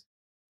is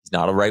he's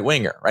not a right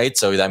winger, right?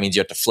 So that means you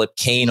have to flip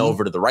Kane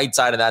over to the right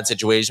side of that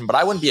situation. But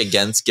I wouldn't be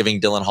against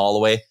giving Dylan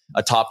Holloway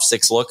a top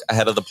 6 look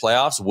ahead of the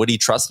playoffs. Woody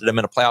trusted him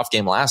in a playoff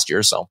game last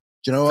year. So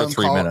do you know for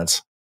 3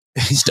 minutes.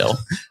 Still.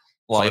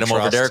 Played him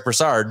over Derek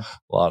Brassard.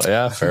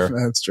 Fair.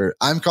 That's true.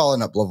 I'm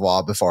calling up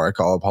Lavoie before I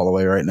call up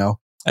Holloway right now.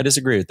 I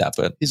disagree with that,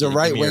 but he's a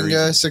right winger,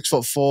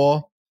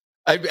 6'4".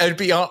 It'd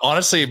be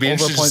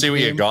interesting to see what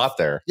you got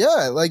there.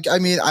 Yeah,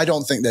 I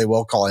don't think they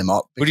will call him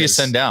up. Who do you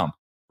send down?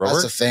 Robert?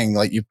 That's the thing.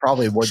 Like, you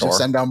probably would just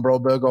send down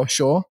Broberg or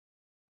Shaw.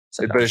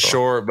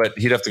 But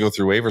he'd have to go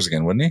through waivers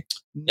again, wouldn't he?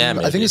 Yeah,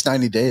 maybe. I think it's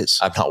 90 days.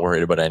 I'm not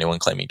worried about anyone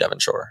claiming Devon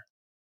Shore.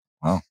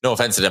 Wow. No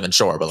offense to Devon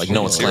Shore, but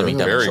no one's claiming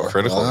Devon very Shore.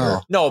 Critical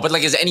here. No, but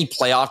is any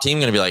playoff team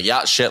going to be like,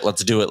 yeah, shit,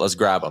 let's do it, let's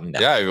grab him? No.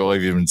 Yeah, have you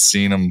even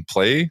seen him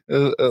play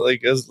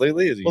as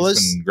lately?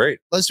 He's been great.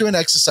 Let's do an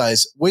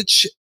exercise.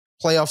 Which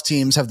playoff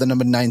teams have the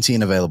number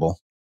 19 available?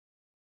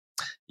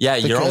 Yeah,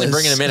 you're only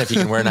bringing him in if he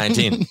can wear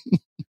 19.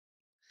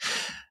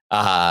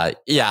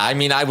 I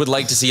mean, I would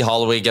like to see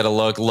Holloway get a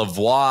look.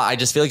 Lavoie, I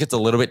just feel like it's a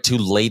little bit too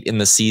late in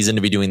the season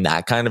to be doing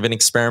that kind of an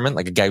experiment,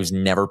 like a guy who's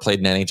never played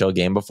an NHL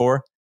game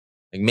before.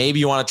 Like maybe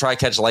you want to try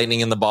catch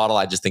lightning in the bottle.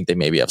 I just think they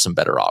maybe have some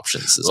better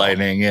options.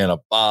 Lightning in a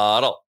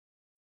bottle.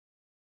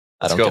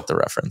 I don't get the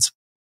reference.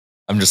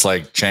 I'm just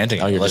like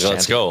chanting. Oh, you're like, just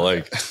let's chanting. go.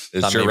 Like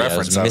it's your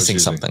reference. I was missing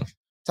something.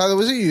 Tyler,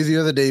 was it you the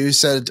other day who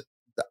said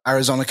the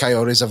Arizona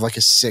Coyotes have like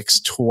a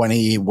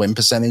 620 win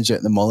percentage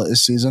at the mullet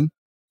this season?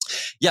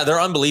 Yeah, they're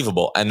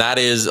unbelievable. And that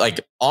is like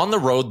on the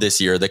road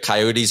this year, the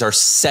Coyotes are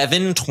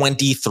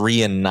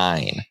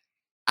 7-23-9.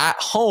 At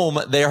home,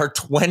 they are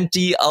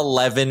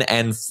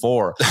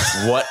 20-11-4.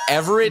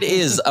 Whatever it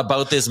is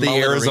about this the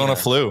Arizona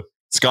flu.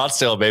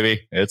 Scottsdale,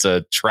 baby. It's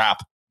a trap.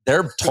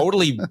 They're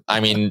totally,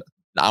 I mean,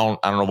 I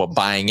don't know about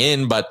buying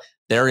in, but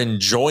they're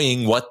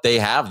enjoying what they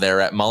have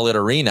there at Mullet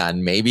Arena.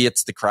 And maybe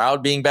it's the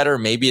crowd being better.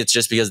 Maybe it's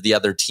just because the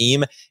other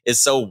team is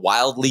so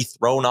wildly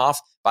thrown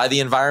off by the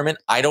environment.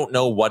 I don't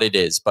know what it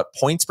is, but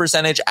points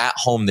percentage at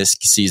home this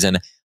season,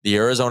 the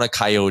Arizona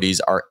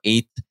Coyotes are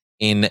 8th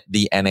in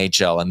the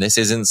NHL. And this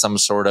isn't some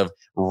sort of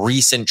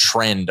recent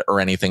trend or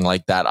anything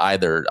like that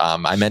either.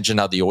 I mentioned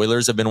how the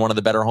Oilers have been one of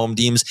the better home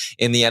teams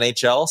in the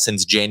NHL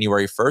since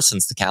January 1st,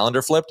 since the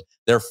calendar flipped.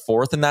 They're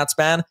 4th in that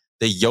span.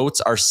 The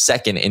Yotes are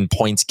 2nd in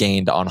points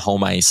gained on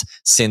home ice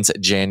since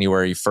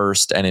January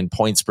 1st. And in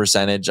points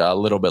percentage, a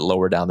little bit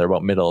lower down. They're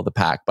about middle of the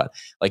pack. But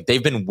like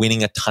they've been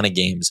winning a ton of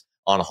games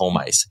on home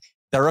ice.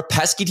 They're a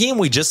pesky team.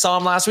 We just saw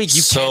them last week.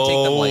 You can't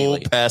take them lightly.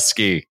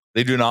 Pesky.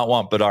 They do not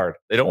want Bedard.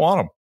 They don't want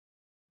him.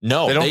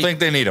 No. They don't think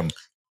they need him.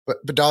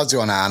 But Bedard's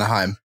going to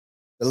Anaheim.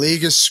 The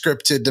league has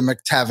scripted the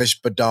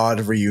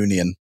McTavish-Bedard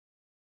reunion.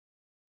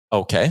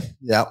 Okay.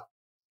 Yep.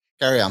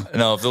 Carry on.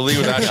 No, if the league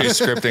was actually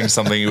scripting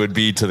something, it would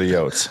be to the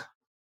Yotes.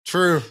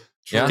 True.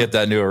 Yeah. Get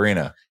that new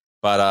arena.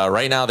 But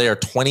right now they are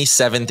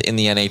 27th in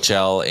the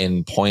NHL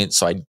in points.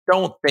 So I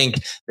don't think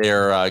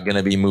they're going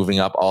to be moving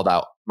up all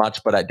that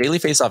much. But at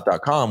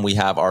dailyfaceoff.com, we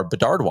have our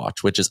Bedard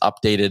watch, which is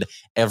updated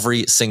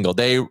every single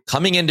day.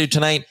 Coming into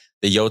tonight,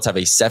 the Yotes have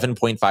a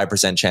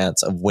 7.5%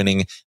 chance of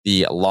winning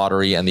the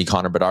lottery and the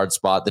Connor Bedard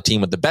spot. The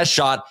team with the best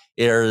shot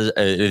it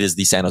is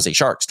the San Jose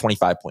Sharks,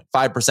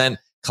 25.5%.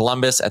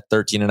 Columbus at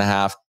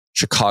 13.5%.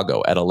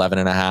 Chicago at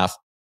 11.5%.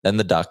 Then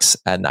the Ducks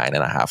at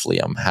 9.5%.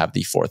 Liam have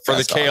the 4th. For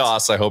the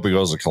chaos, I hope he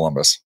goes to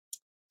Columbus.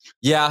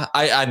 Yeah,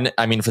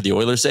 I mean, for the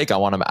Oilers' sake, I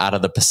want him out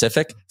of the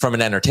Pacific. From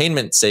an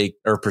entertainment sake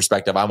or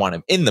perspective, I want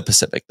him in the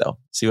Pacific, though.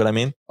 See what I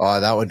mean?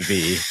 Oh, that would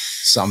be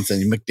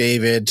something.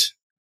 McDavid,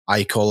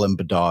 Eichel, and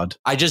Bedard.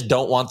 I just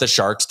don't want the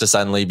Sharks to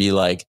suddenly be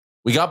like,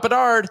 we got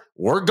Bedard,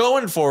 we're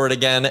going for it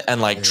again, and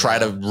like try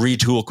to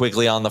retool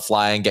quickly on the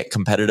fly and get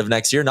competitive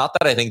next year. Not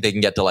that I think they can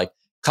get to like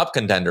cup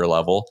contender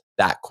level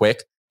that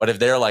quick, but if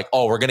they're like,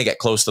 oh, we're going to get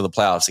close to the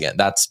playoffs again,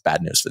 that's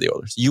bad news for the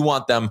Oilers. You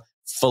want them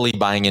fully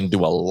buying into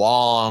a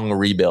long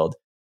rebuild,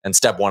 and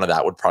step one of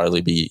that would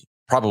probably be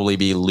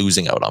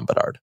losing out on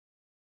Bedard.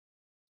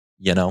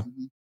 You know,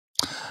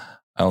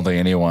 I don't think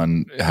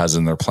anyone has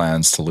in their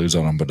plans to lose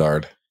out on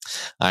Bedard.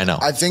 I know.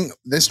 I think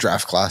this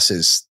draft class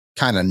is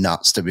kind of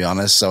nuts, to be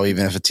honest. So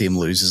even if a team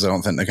loses, I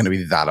don't think they're going to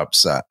be that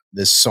upset.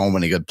 There's so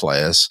many good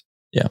players.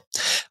 Yeah.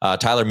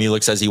 Tyler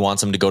Mulick says he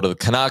wants him to go to the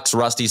Canucks.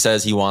 Rusty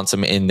says he wants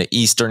him in the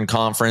Eastern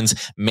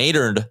Conference.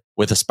 Maynard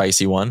with a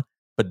spicy one.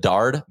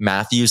 Bedard,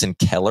 Matthews, and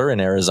Keller in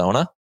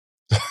Arizona.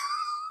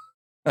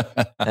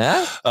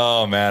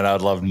 Oh, man.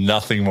 I'd love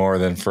nothing more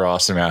than for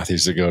Austin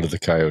Matthews to go to the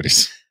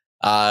Coyotes.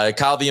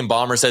 Kyle the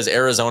Embalmer says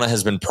Arizona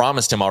has been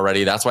promised him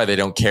already. That's why they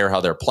don't care how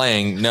they're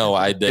playing. No,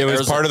 it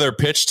was part of their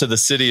pitch to the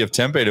city of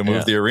Tempe to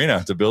move the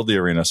arena, to build the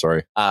arena.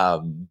 Sorry.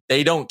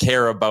 They don't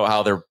care about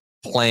how they're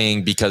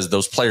playing because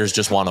those players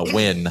just want to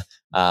win.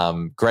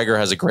 Gregor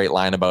has a great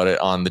line about it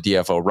on the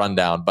DFO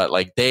rundown, but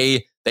like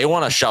they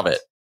want to shove it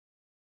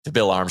to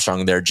Bill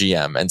Armstrong, their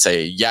GM, and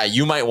say, yeah,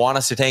 you might want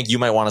us to tank. You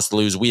might want us to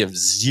lose. We have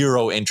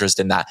zero interest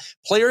in that.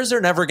 Players are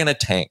never going to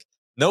tank.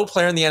 No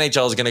player in the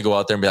NHL is going to go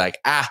out there and be like,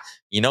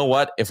 you know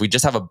what? If we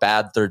just have a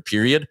bad third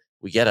period,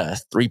 we get a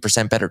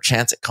 3% better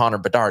chance at Connor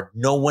Bedard.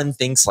 No one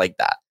thinks like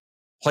that.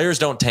 Players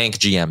don't tank,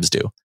 GMs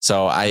do.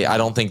 So I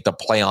don't think the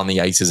play on the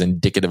ice is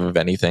indicative of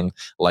anything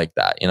like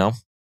that, you know?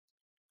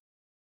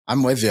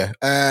 I'm with you.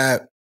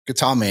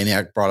 Guitar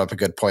Maniac brought up a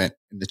good point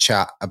in the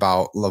chat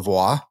about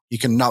Lavoie. He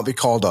cannot be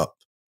called up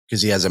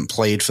because he hasn't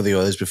played for the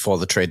Oilers before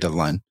the trade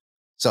deadline.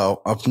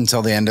 So up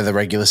until the end of the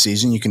regular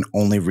season, you can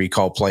only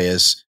recall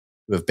players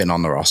who have been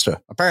on the roster.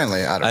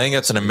 Apparently, I think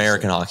that's an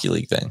American Hockey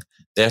League thing.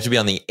 They have to be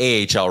on the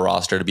AHL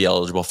roster to be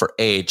eligible for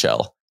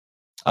AHL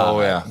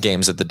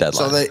games at the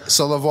deadline.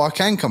 So Lavoie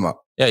can come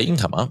up. Yeah, you can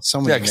come up.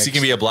 Yeah, because he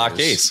can be a black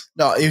ace.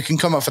 No, you can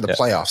come up for the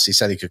playoffs. He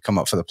said he could come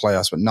up for the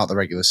playoffs, but not the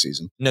regular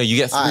season. No, you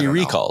get 3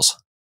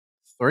 recalls.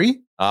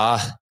 3?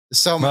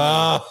 So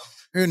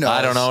who knows?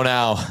 I don't know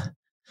now.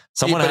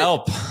 Someone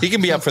help. He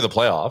can be up for the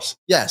playoffs.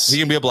 Yes. He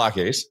can be a black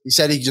ace. He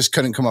said he just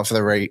couldn't come up for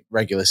the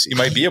regular season.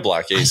 He might be a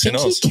black ace. Who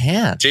knows? He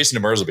can.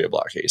 Jason Demers will be a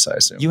black ace, I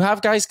assume. You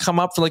have guys come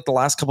up for like the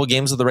last couple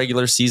games of the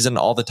regular season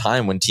all the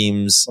time when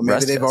teams. Well,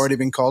 maybe they've already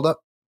been called up.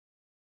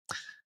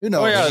 Who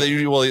knows? Oh,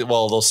 yeah.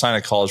 They'll sign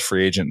a college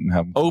free agent and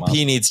have him OP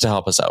needs to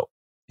help us out.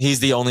 He's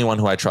the only one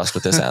who I trust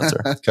with this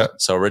answer. Okay.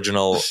 So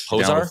original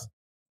Posar.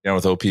 Down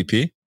with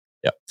OPP.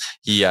 Yep.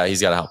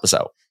 He's got to help us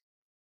out.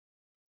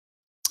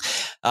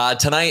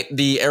 Tonight,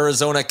 the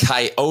Arizona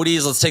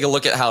Coyotes. Let's take a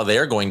look at how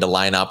they're going to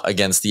line up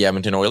against the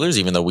Edmonton Oilers,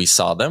 even though we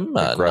saw them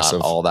not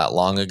all that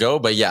long ago.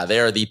 But yeah, they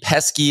are the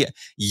pesky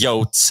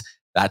Yotes.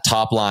 That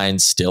top line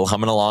still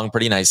humming along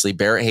pretty nicely.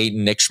 Barrett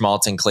Hayton, Nick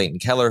Schmaltz, and Clayton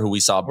Keller, who we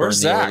saw burn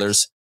the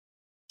Oilers.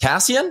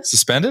 Cassian?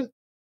 Suspended?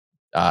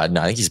 No, I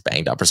think he's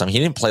banged up or something. He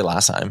didn't play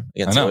last time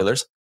against the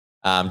Oilers.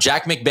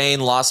 Jack McBain,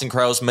 Lawson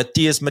Krause,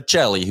 Matthias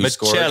Michelli, who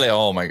scored.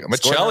 Oh my God.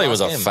 Michelli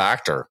was a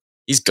factor.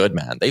 He's good,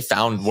 man. They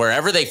found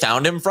wherever they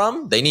found him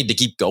from, they need to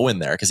keep going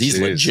there because he's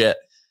legit.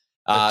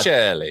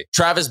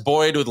 Travis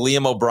Boyd with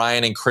Liam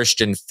O'Brien and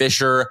Christian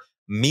Fisher,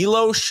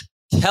 Milos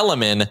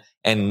Kellerman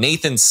and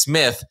Nathan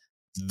Smith.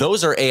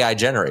 Those are AI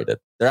generated.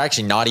 They're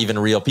actually not even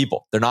real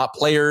people. They're not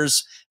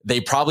players.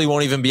 They probably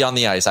won't even be on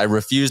the ice. I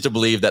refuse to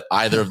believe that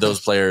either of those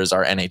players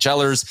are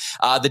NHLers.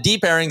 The D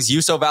pairings,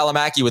 Juuso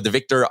Valimaki with the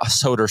Victor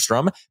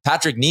Soderstrom,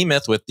 Patrick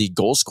Nemeth with the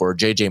goal scorer,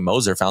 JJ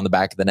Moser found the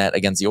back of the net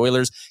against the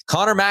Oilers,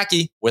 Connor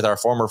Mackey with our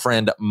former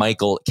friend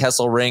Michael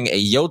Kesselring,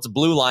 a Yotes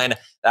blue line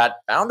that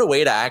found a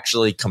way to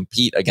actually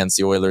compete against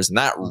the Oilers, and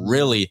that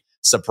really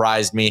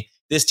surprised me.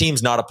 This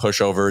team's not a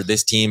pushover.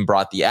 This team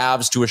brought the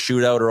Avs to a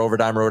shootout or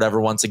overtime or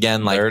whatever once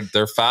again.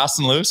 They're fast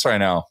and loose right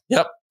now.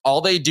 Yep. All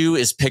they do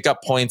is pick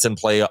up points and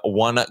play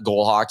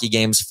 1-goal hockey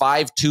games,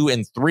 5, 2,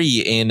 and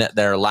 3 in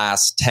their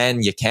last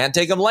 10. You can't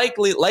take them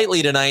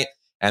lightly tonight.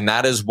 And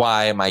that is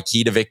why my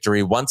key to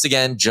victory, once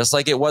again, just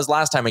like it was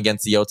last time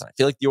against the Yotes, I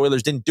feel like the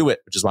Oilers didn't do it,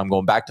 which is why I'm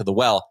going back to the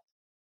well.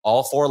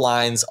 All 4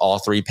 lines, all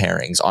 3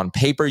 pairings. On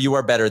paper, you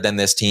are better than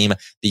this team.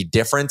 The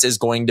difference is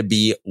going to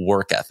be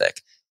work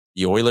ethic.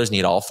 The Oilers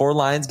need all 4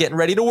 lines getting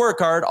ready to work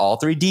hard. All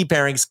 3 D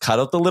pairings, cut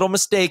out the little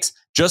mistakes.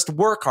 Just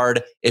work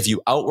hard. If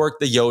you outwork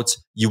the Yotes,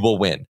 you will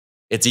win.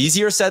 It's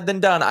easier said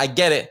than done. I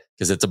get it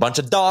because it's a bunch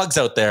of dogs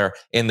out there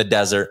in the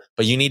desert,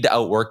 but you need to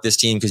outwork this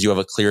team because you have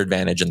a clear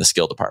advantage in the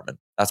skill department.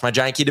 That's my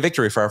giant key to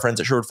victory for our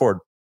friends at Sherwood Ford.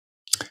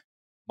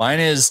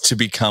 Mine is to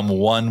become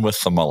one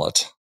with the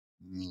mullet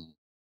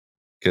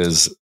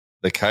because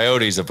the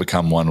Coyotes have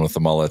become one with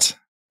the mullet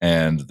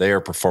and they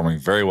are performing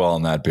very well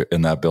in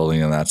that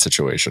building, in that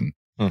situation.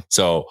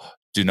 So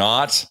do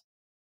not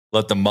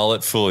let the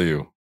mullet fool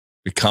you.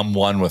 Become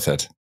one with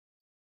it.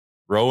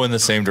 Row in the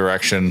same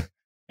direction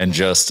and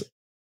just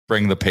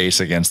bring the pace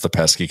against the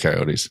pesky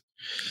Coyotes.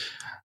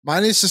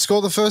 Mine is to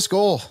score the first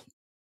goal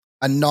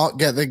and not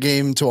get the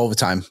game to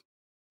overtime.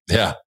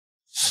 Yeah.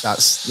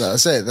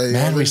 That's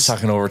it. We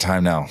suck in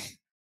overtime now.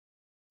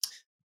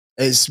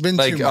 It's been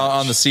like too much.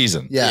 On the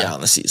season. Yeah, on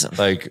the season.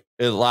 Like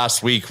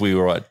last week we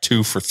were at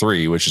 2 for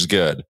 3, which is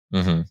good.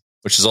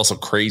 Which is also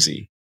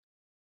crazy.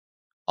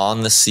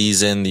 On the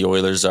season, the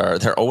Oilers they're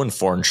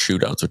 0-4 in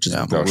shootouts, which is do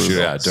not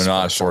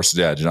force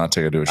it. Do not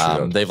take it to a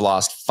shootout. They've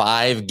lost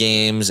 5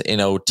 games in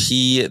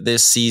OT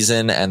this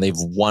season, and they've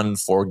won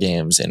 4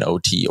 games in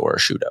OT or a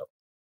shootout.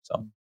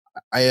 So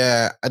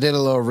I did a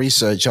little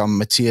research on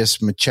Matthias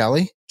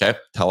Michelli. Okay,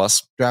 tell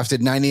us. Drafted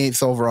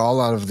 98th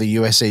overall out of the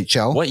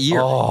USHL. What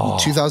year?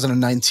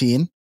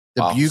 2019.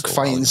 The Buke so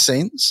Fighting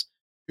Saints.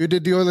 Who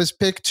did the Oilers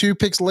pick 2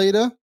 picks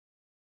later?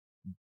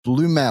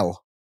 Blumel.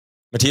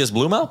 Matthias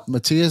Blumel?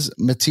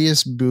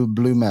 Matthias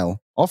Blumel.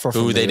 Offer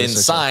from who they didn't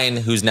sign,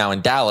 who's now in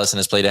Dallas and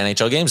has played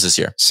NHL games this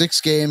year. 6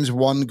 games,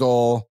 1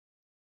 goal.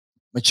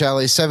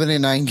 Michelli,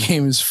 79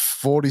 games,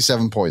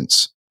 47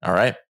 points. All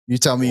right. You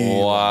tell me.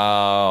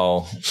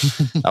 Wow.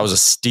 That was a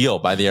steal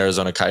by the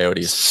Arizona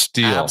Coyotes.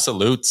 Steal.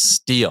 Absolute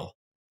steal.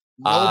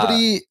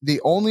 The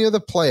only other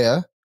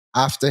player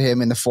after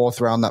him in the 4th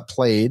round that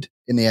played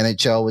in the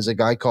NHL was a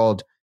guy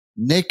called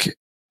Nick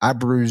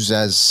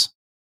Abruzes.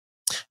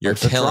 You're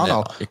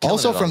killing it.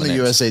 Also from the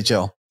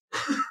USHL.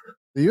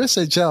 The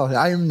USHL.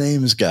 I am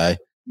names guy.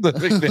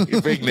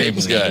 The big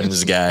names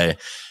guy.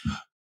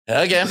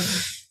 Okay.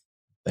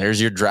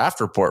 There's your draft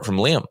report from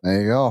Liam.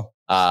 There you go.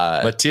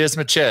 Matthias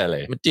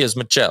Michelli.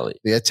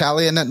 The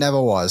Italian that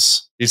never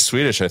was. He's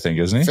Swedish, I think,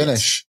 isn't he?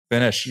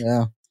 Finnish.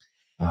 Yeah.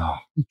 Oh.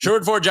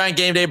 Sherwood Ford Giant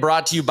Game Day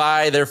brought to you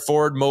by their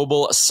Ford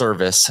Mobile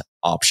Service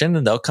option,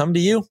 and they'll come to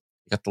you.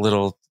 You got the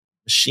little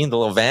machine, the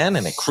little van,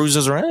 and it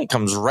cruises around. It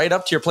comes right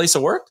up to your place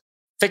of work.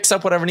 Fix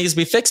up whatever needs to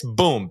be fixed.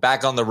 Boom,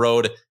 back on the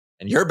road.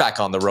 And you're back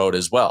on the road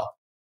as well.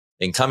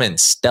 They can come in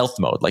stealth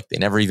mode like they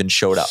never even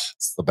showed up.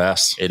 It's the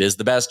best. It is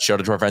the best. Shout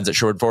out to our friends at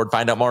Sherwood Ford.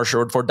 Find out more at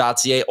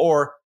sherwoodford.ca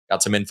or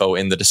got some info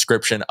in the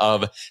description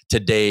of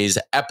today's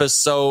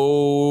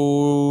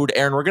episode.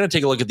 Aaron, we're going to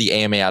take a look at the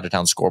AMA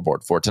out-of-town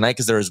scoreboard for tonight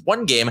because there is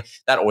one game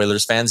that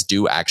Oilers fans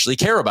do actually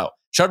care about.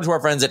 Shout out to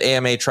our friends at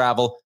AMA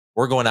Travel.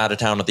 We're going out of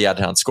town with the Out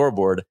of Town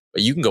Scoreboard,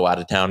 but you can go out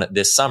of town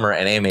this summer,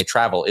 and AMA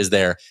Travel is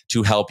there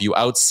to help you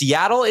out.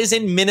 Seattle is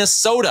in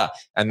Minnesota,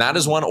 and that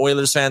is one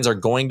Oilers fans are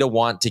going to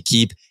want to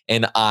keep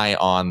an eye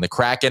on. The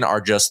Kraken are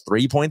just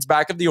 3 points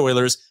back of the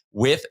Oilers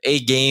with a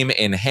game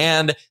in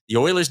hand. The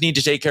Oilers need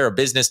to take care of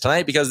business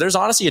tonight because there's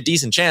honestly a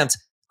decent chance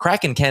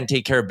Kraken can't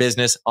take care of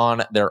business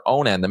on their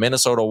own end. The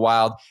Minnesota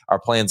Wild are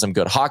playing some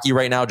good hockey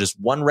right now, just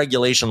one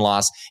regulation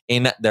loss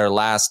in their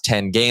last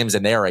 10 games,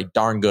 and they are a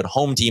darn good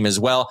home team as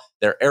well.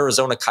 They're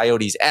Arizona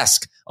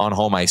Coyotes-esque on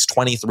home ice,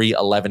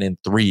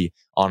 23-11-3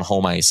 on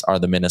home ice are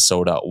the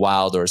Minnesota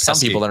Wild, or some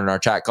people in our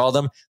chat call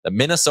them the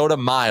Minnesota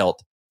Mild.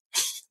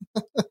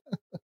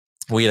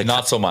 We had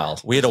not so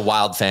mild. We had a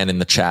Wild fan in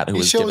the chat who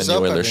was giving the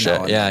Oilers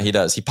shit. Yeah, he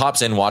does. He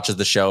pops in, watches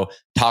the show,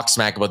 talks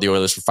smack about the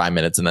Oilers for 5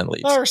 minutes, and then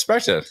leaves. I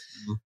respect it.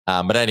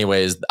 But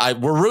anyways,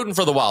 we're rooting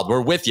for the Wild. We're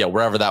with you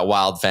wherever that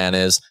Wild fan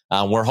is.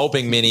 We're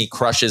hoping Minnie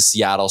crushes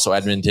Seattle so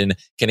Edmonton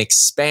can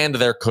expand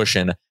their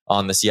cushion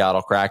on the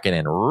Seattle Kraken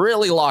and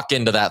really lock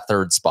into that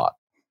third spot.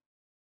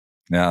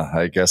 Yeah,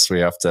 I guess we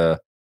have to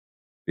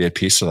be at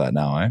peace with that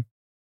now, eh?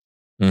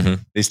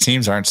 Mm-hmm. These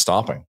teams aren't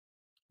stopping.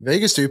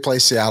 Vegas do play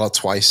Seattle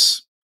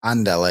twice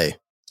and LA.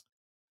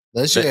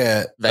 That's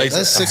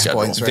 6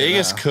 points. Right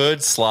Vegas now.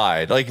 could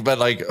slide,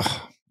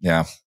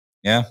 yeah.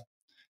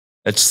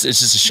 It's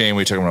just a shame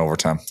we took them in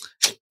overtime.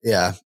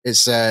 Yeah,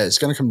 it's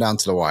going to come down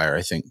to the wire,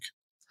 I think.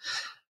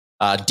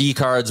 D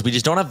cards. We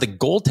just don't have the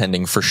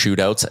goaltending for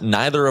shootouts.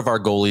 Neither of our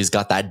goalies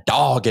got that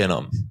dog in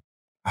them.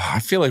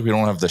 I feel like we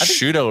don't have the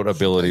shootout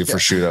ability for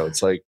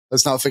shootouts. Like,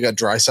 let's not forget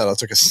Draisaitl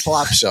took a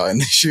slap shot in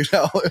the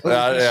shootout.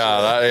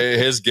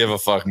 His give a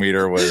fuck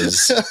meter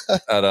was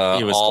at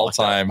an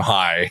all-time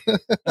high.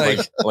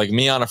 like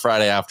me on a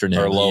Friday afternoon.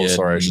 Or low,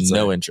 sorry, I should say.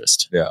 No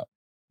interest. Yeah.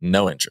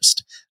 No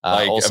interest.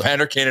 Also,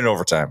 Evander Kane in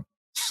overtime.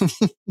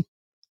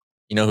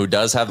 You know who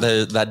does have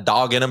that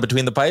dog in him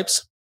between the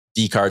pipes?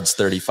 D-Cards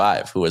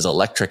 35, who was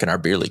electric in our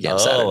beer league game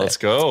Saturday. Let's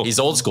go. He's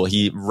old school.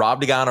 He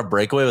robbed a guy on a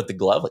breakaway with the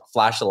glove, like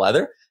flash of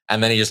leather,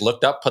 and then he just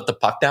looked up, put the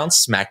puck down,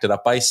 smacked it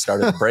up ice,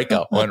 started the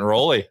breakout. Went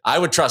rolly. I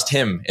would trust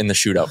him in the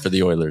shootout for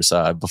the Oilers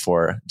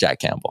before Jack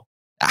Campbell.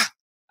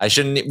 We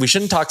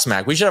shouldn't talk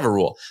smack. We should have a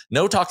rule.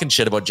 No talking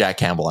shit about Jack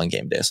Campbell on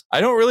game days.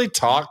 I don't really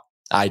talk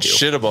I do.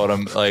 Shit about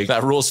him. Like,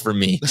 that rule's for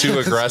me. Too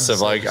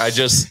aggressive. Like, I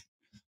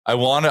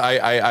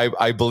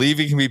believe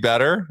he can be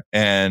better,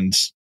 and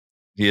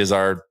he is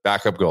our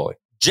backup goalie.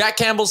 Jack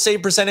Campbell's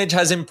save percentage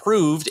has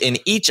improved in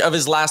each of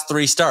his last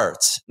 3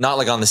 starts. Not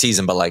like on the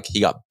season, but like he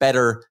got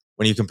better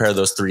when you compare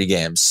those 3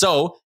 games.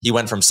 So he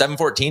went from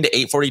 714 to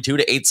 842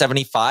 to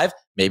 875,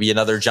 maybe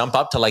another jump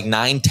up to like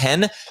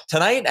 910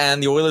 tonight.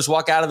 And the Oilers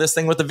walk out of this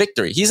thing with a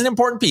victory. He's an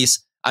important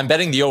piece. I'm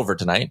betting the over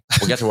tonight.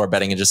 We'll get to our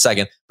betting in just a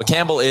second. But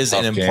Campbell is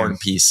an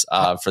important piece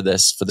for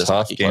this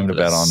tough game to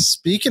bet on.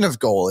 Speaking of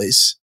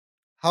goalies,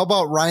 how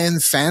about Ryan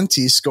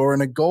Fanti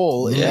scoring a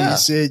goal in the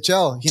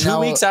CHL? 2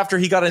 weeks after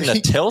he got in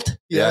the tilt?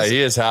 He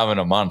is having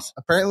a month.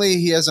 Apparently,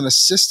 he has an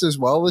assist as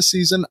well this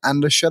season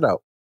and a shutout.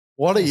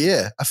 What a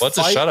year. What's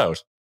a shutout?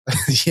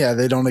 Yeah,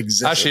 they don't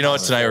exist. Actually, you know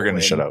what? Tonight we're going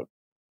to shut out.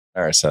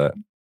 All right, I said it.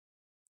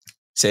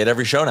 Say it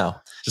every show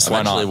now. Just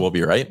eventually we'll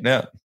be right.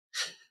 Yeah.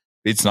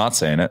 Beats not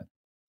saying it.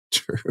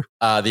 True.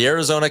 The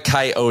Arizona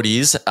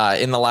Coyotes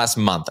in the last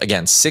month,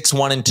 again,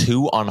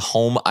 6-1-2 on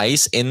home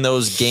ice. In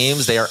those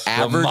games, they are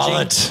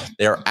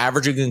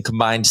averaging a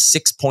combined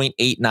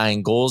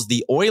 6.89 goals.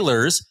 The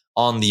Oilers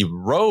on the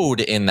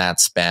road in that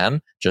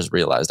span, just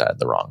realized I had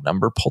the wrong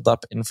number pulled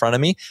up in front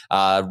of me.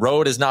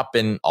 Road has not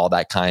been all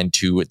that kind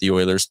to the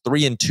Oilers.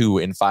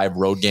 3-2 in 5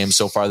 road games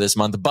so far this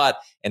month, but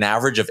an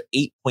average of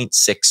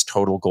 8.6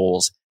 total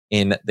goals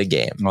in the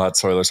game. Well,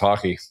 that's Oilers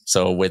hockey.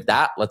 So with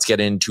that, let's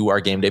get into our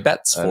game day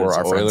bets for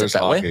our friends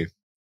at Betway.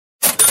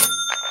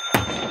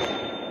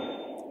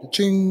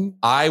 Ching.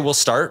 I will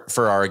start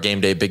for our game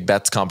day big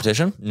bets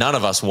competition. None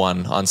of us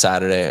won on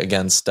Saturday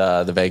against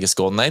the Vegas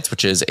Golden Knights,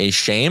 which is a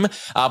shame.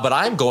 But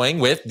I'm going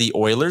with the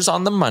Oilers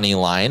on the money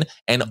line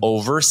and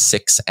over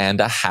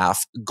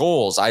 6.5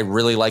 goals. I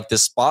really like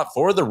this spot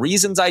for the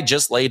reasons I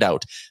just laid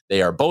out.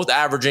 They are both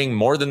averaging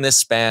more than this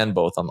span,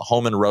 both on the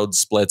home and road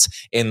splits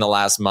in the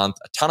last month.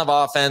 A ton of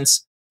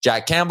offense.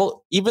 Jack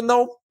Campbell, even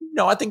though,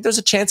 I think there's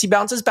a chance he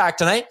bounces back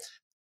tonight,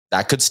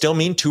 that could still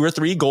mean 2 or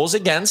 3 goals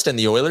against, and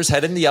the Oilers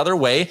heading the other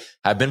way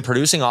have been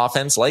producing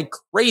offense like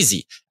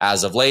crazy.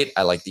 As of late,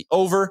 I like the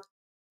over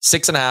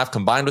 6.5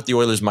 combined with the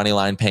Oilers money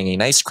line, paying a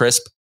nice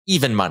crisp,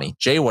 even money.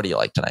 Jay, what do you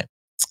like tonight?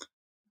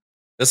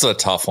 This is a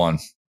tough one.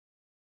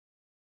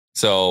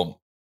 So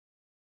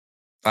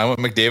I went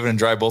McDavid and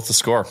Dry both to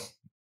score.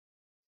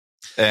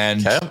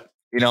 And,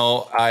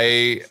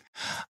 I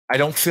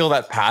don't feel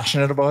that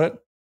passionate about it.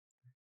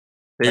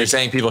 You're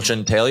saying people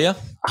shouldn't tail you?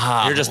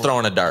 You're just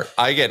throwing a dart.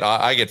 I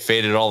get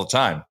faded all the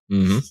time.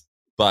 Mm-hmm.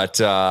 But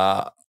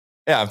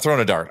I'm throwing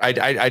a dart.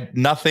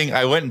 Nothing.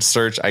 I went and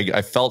searched.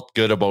 I felt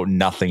good about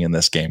nothing in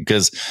this game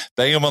because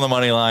betting him on the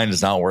money line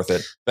is not worth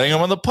it. Betting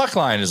him on the puck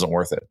line isn't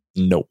worth it.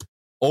 Nope.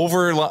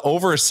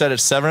 Over is set at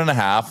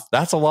 7.5.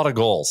 That's a lot of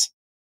goals.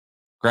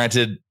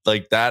 Granted,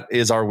 like that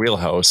is our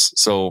wheelhouse.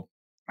 So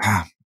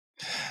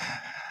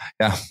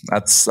Yeah,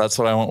 that's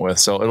what I went with.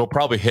 So it'll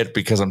probably hit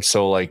because I'm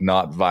so like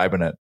not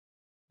vibing it.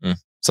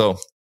 So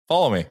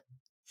follow me.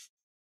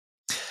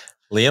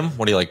 Liam,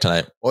 what do you like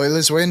tonight?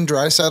 Oilers win,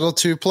 Draisaitl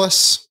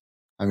 2+.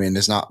 I mean,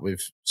 it's not,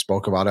 we've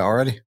spoke about it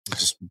already.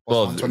 It's just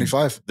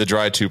 25. The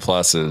dry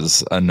 2+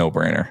 is a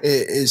no-brainer.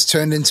 It is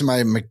turned into my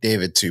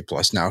McDavid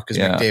 2+ now because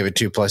McDavid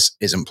 2+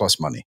 isn't plus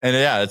money. And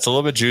yeah, it's a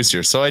little bit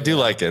juicier. So I do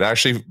like it.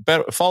 Actually,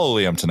 follow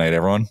Liam tonight,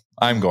 everyone.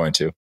 I'm going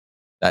to.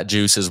 That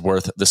juice is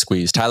worth the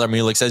squeeze. Tyler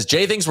Mulick says,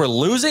 Jay thinks we're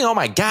losing? Oh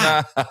my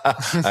God.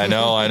 I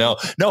know.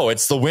 No,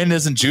 it's the win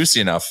isn't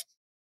juicy enough.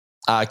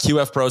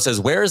 QF Pro says,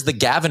 where is the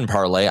Gavin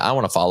parlay? I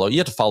want to follow. You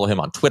have to follow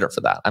him on Twitter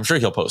for that. I'm sure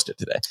he'll post it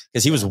today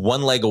because he was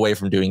one leg away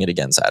from doing it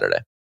again Saturday.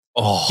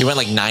 Oh, he went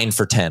like 9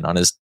 for 10 on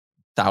his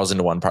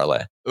 1,000-to-1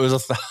 parlay. It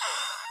was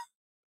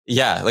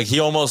yeah, like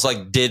he almost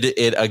like did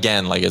it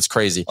again. Like it's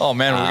crazy. Oh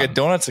man, we'll get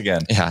donuts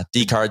again. Yeah.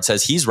 D-Card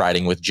says he's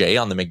riding with Jay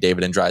on the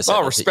McDavid and Draisaitl.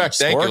 Oh, respect.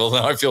 Thank you.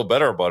 Now I feel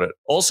better about it.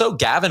 Also,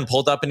 Gavin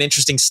pulled up an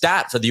interesting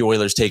stat for the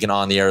Oilers taking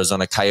on the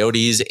Arizona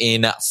Coyotes.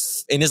 In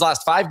his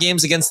last 5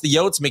 games against the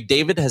Yotes,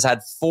 McDavid has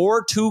had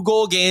 4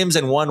 2-goal games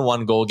and 1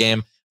 1-goal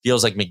game.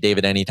 Feels like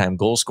McDavid anytime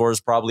goal score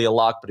is probably a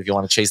lock, but if you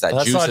want to chase that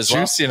juice as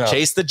well, enough.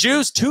 Chase the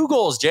juice. 2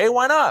 goals, Jay.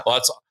 Why not?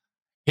 Well,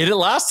 hit it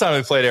last time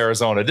we played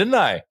Arizona, didn't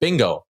I?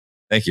 Bingo.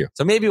 Thank you.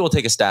 So maybe we'll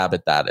take a stab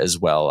at that as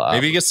well.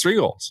 Maybe he gets 3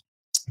 goals.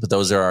 But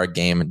those are our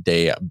game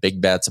day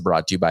big bets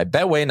brought to you by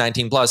Betway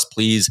 19+.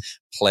 Please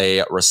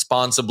play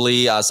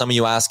responsibly. Some of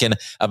you asking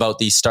about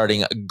the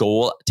starting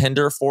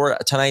goaltender for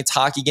tonight's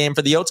hockey game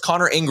for the Yotes.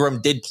 Connor Ingram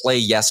did play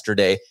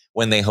yesterday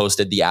when they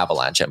hosted the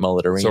Avalanche at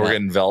Mullet Arena. So we're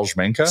getting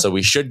Velzhmenka? So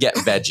we should get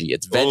veggie.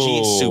 It's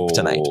veggie soup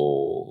tonight.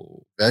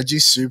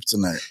 Veggie soup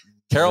tonight.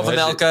 Karel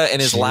Vejmelka in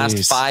his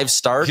last 5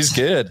 starts. He's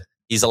good.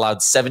 He's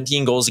allowed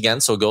 17 goals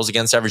against, so goals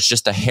against average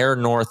just a hair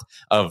north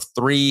of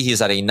 3. He's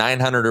had a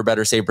 900 or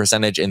better save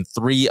percentage in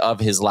 3 of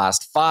his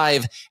last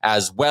 5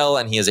 as well,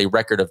 and he has a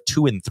record of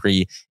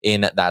 2-3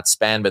 in that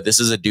span. But this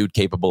is a dude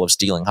capable of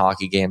stealing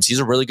hockey games. He's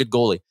a really good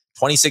goalie.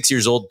 26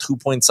 years old,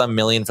 2-some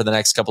million for the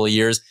next couple of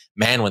years.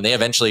 Man, when they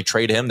eventually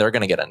trade him, they're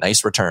going to get a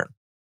nice return.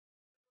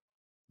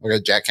 We'll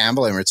get Jack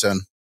Campbell in return.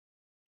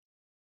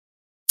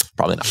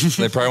 Probably not.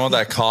 They probably want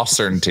that cost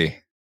certainty.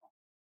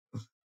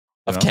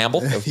 Of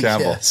Campbell? Of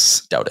Campbell.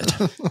 Yes. Doubt it.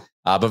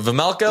 But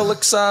Vejmelka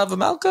looks,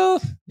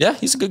 yeah,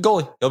 he's a good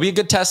goalie. He'll be a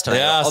good test tonight.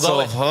 Yeah,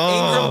 although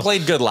Ingram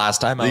played good last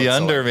time. Maybe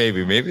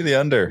the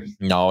under.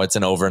 No, it's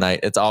an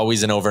overnight. It's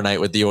always an overnight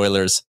with the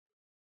Oilers.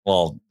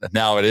 Well,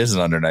 now it is an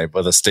undernight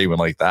with a statement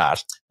like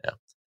that.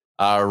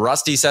 Yeah.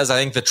 Rusty says, I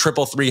think the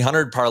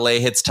 300 parlay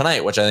hits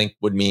tonight, which I think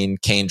would mean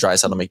Kane,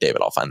 Draisaitl, McDavid.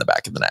 I'll find the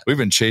back of the net. We've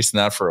been chasing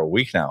that for a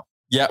week now.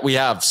 Yeah, we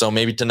have. So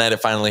maybe tonight it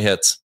finally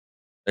hits.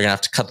 They're going to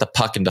have to cut the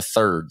puck into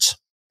thirds.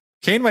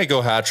 Kane might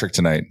go hat trick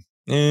tonight.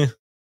 Maybe.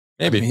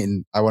 I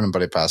mean, I wouldn't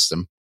put it past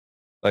him.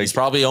 Like, he's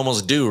probably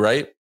almost due,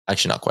 right?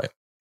 Actually, not quite.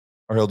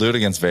 Or he'll do it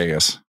against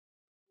Vegas.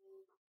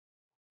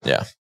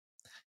 Yeah.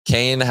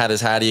 Kane had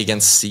his hattie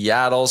against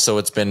Seattle, so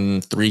it's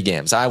been 3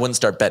 games. I wouldn't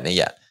start betting it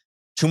yet.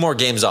 2 more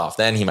games off,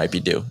 then he might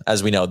be due.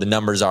 As we know, the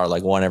numbers are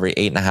like 1 every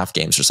 8.5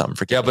 games or something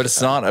for Kane. Yeah, but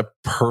it's not a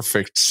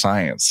perfect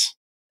science.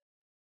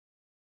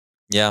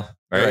 Yeah.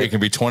 Right? It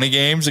can be 20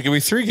 games. It can be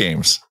 3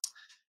 games.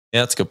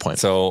 Yeah, that's a good point.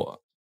 So,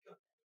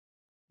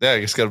 yeah,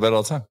 you just got to bet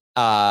all the time.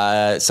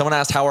 Someone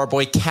asked how our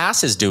boy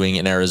Cass is doing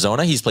in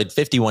Arizona. He's played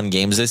 51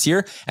 games this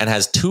year and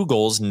has 2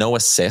 goals, no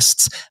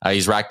assists.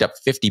 He's racked up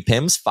 50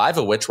 PIMs, 5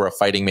 of which were a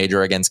fighting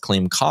major against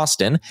Klim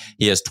Kostin.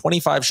 He has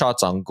 25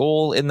 shots on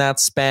goal in that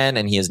span,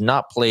 and he has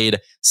not played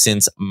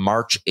since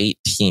March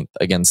 18th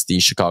against the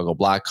Chicago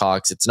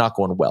Blackhawks. It's not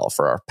going well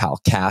for our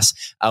pal Cass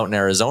out in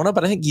Arizona,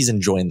 but I think he's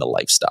enjoying the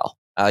lifestyle.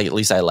 At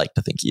least I like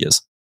to think he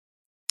is.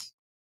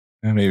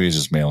 And maybe he's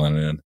just mailing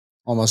it in.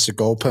 Almost a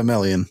goal per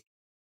million.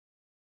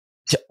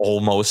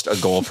 Almost a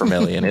goal per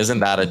million. Isn't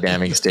that a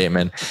damning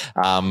statement?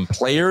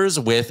 Players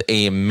with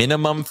a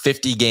minimum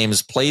 50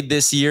 games played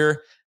this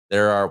year.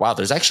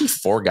 There's actually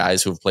 4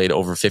 guys who have played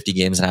over 50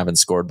 games and haven't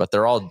scored, but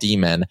they're all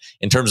D-men.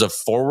 In terms of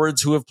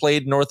forwards who have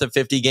played north of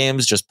 50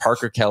 games, just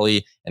Parker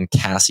Kelly and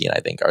Cassian, I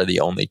think, are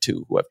the only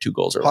 2 who have 2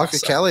 goals or less.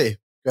 Parker Kelly,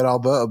 good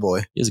Alberta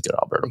boy. He is a good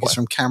Alberta boy. He's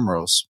from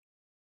Camrose.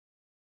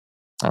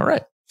 All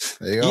right.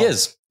 There you go. He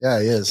is. Yeah,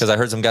 he is. Because I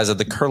heard some guys at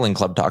the curling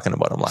club talking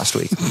about him last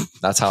week.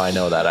 That's how I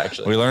know that,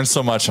 actually. We learn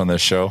so much on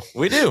this show.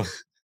 We do.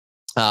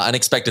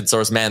 Unexpected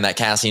source, man, that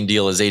Cassian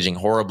deal is aging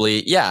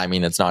horribly. Yeah, I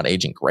mean, it's not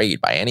aging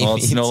great by any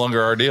means. It's no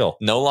longer our deal.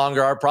 No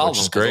longer our problem. Which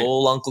is great.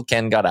 Old Uncle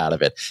Ken got out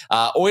of it.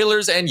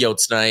 Oilers and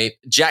Yotes tonight.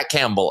 Jack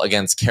Campbell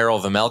against Karel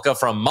Vejmelka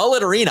from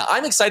Mullet Arena.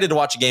 I'm excited to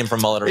watch a game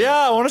from Mullet Arena.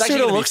 Yeah, I want to see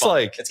what it looks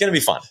like. It's going to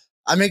be fun.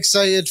 I'm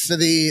excited for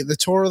the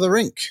tour of the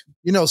rink.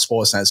 You know,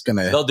 Sportsnet's going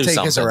to take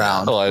us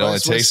around. Well, it only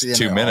takes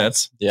 2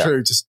 minutes. Yeah.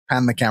 True, just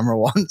pan the camera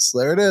once.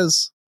 There it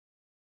is.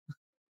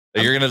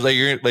 You're gonna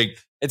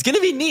it's gonna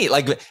be neat.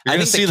 Like, you're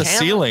gonna see the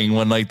ceiling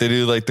when they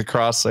do the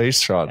cross ice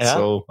shots. Yeah.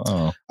 So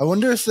I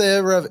wonder if they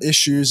ever have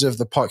issues of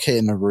the puck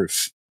hitting the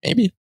roof.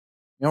 Maybe.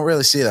 You don't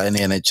really see that in the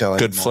NHL.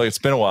 Good flight. It's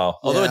been a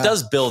while. Although it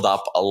does build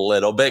up a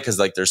little bit because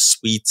like there's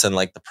suites and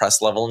like the press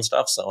level and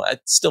stuff. So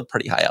it's still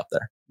pretty high up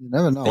there. You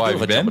never know. Why,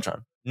 have you been?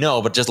 No,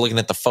 but just looking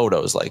at the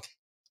photos, like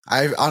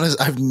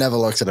I've never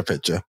looked at a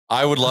picture.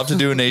 I would love to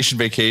do a nation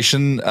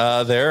vacation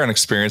there, an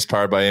experience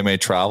powered by AMA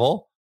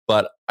Travel,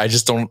 but I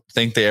just don't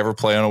think they ever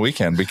play on a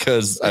weekend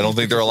because I don't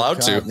think they're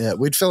allowed to. Yeah,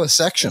 we'd fill a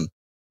section.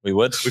 We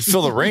would. We'd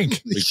fill the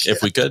rink.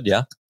 If we could,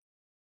 yeah.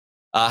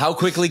 How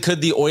quickly could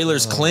the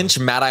Oilers clinch?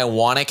 Matt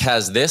Iwanek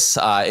has this.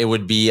 It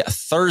would be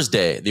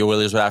Thursday. The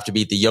Oilers would have to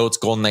beat the Yotes,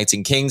 Golden Knights,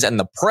 and Kings, and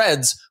the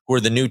Preds, who are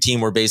the new team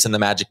we're basing the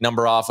magic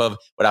number off of,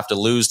 would have to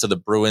lose to the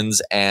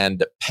Bruins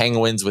and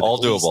Penguins with all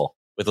doable.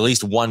 With at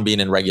least one being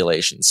in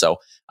regulation. So,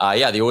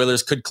 the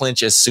Oilers could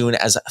clinch as soon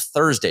as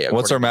Thursday.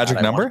 What's our magic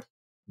number?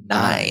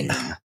 9.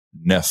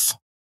 Neuf.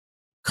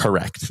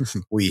 Correct.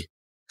 We.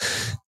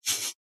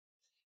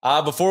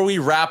 Before we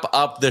wrap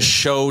up the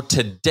show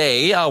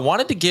today, I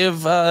wanted to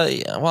give,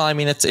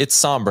 it's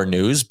somber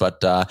news,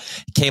 but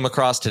came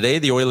across today.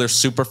 The Oilers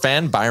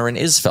superfan Byron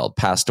Isfeld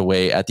passed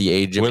away at the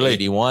age of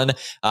 81.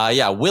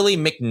 Willie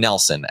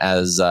McNelson,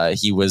 as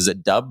he was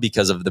dubbed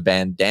because of the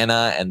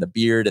bandana and the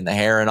beard and the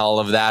hair and all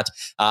of that.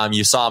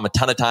 You saw him a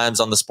ton of times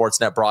on the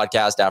Sportsnet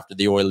broadcast after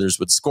the Oilers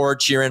would score,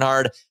 cheering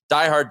hard.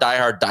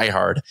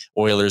 Die-hard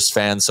Oilers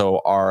fan. So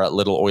our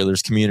little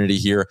Oilers community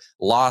here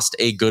lost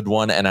a good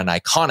one and an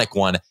iconic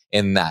one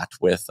in that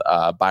with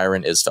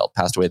Byron Isfeld,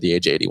 passed away at the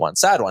age of 81.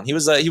 Sad one. He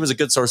was a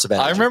good source of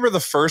energy. I remember the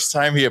first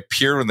time he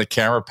appeared when the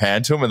camera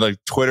panned to him and like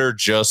Twitter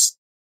just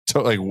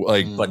took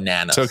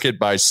bananas. Took it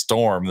by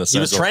storm. He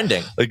was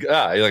trending.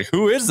 Like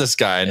who is this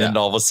guy? And then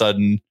all of a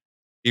sudden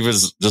he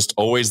was just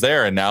always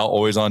there and now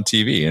always on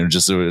TV. And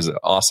it was an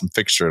awesome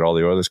fixture at all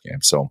the Oilers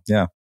games. So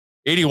yeah.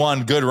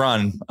 81, good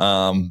run.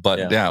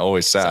 But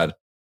always sad.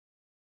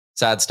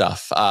 Sad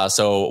stuff.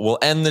 So we'll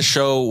end the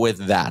show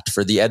with that.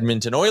 For the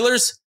Edmonton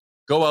Oilers,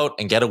 go out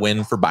and get a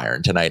win for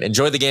Byron tonight.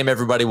 Enjoy the game,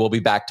 everybody. We'll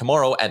be back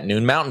tomorrow at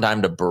noon Mountain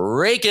Time to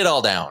break it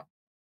all down.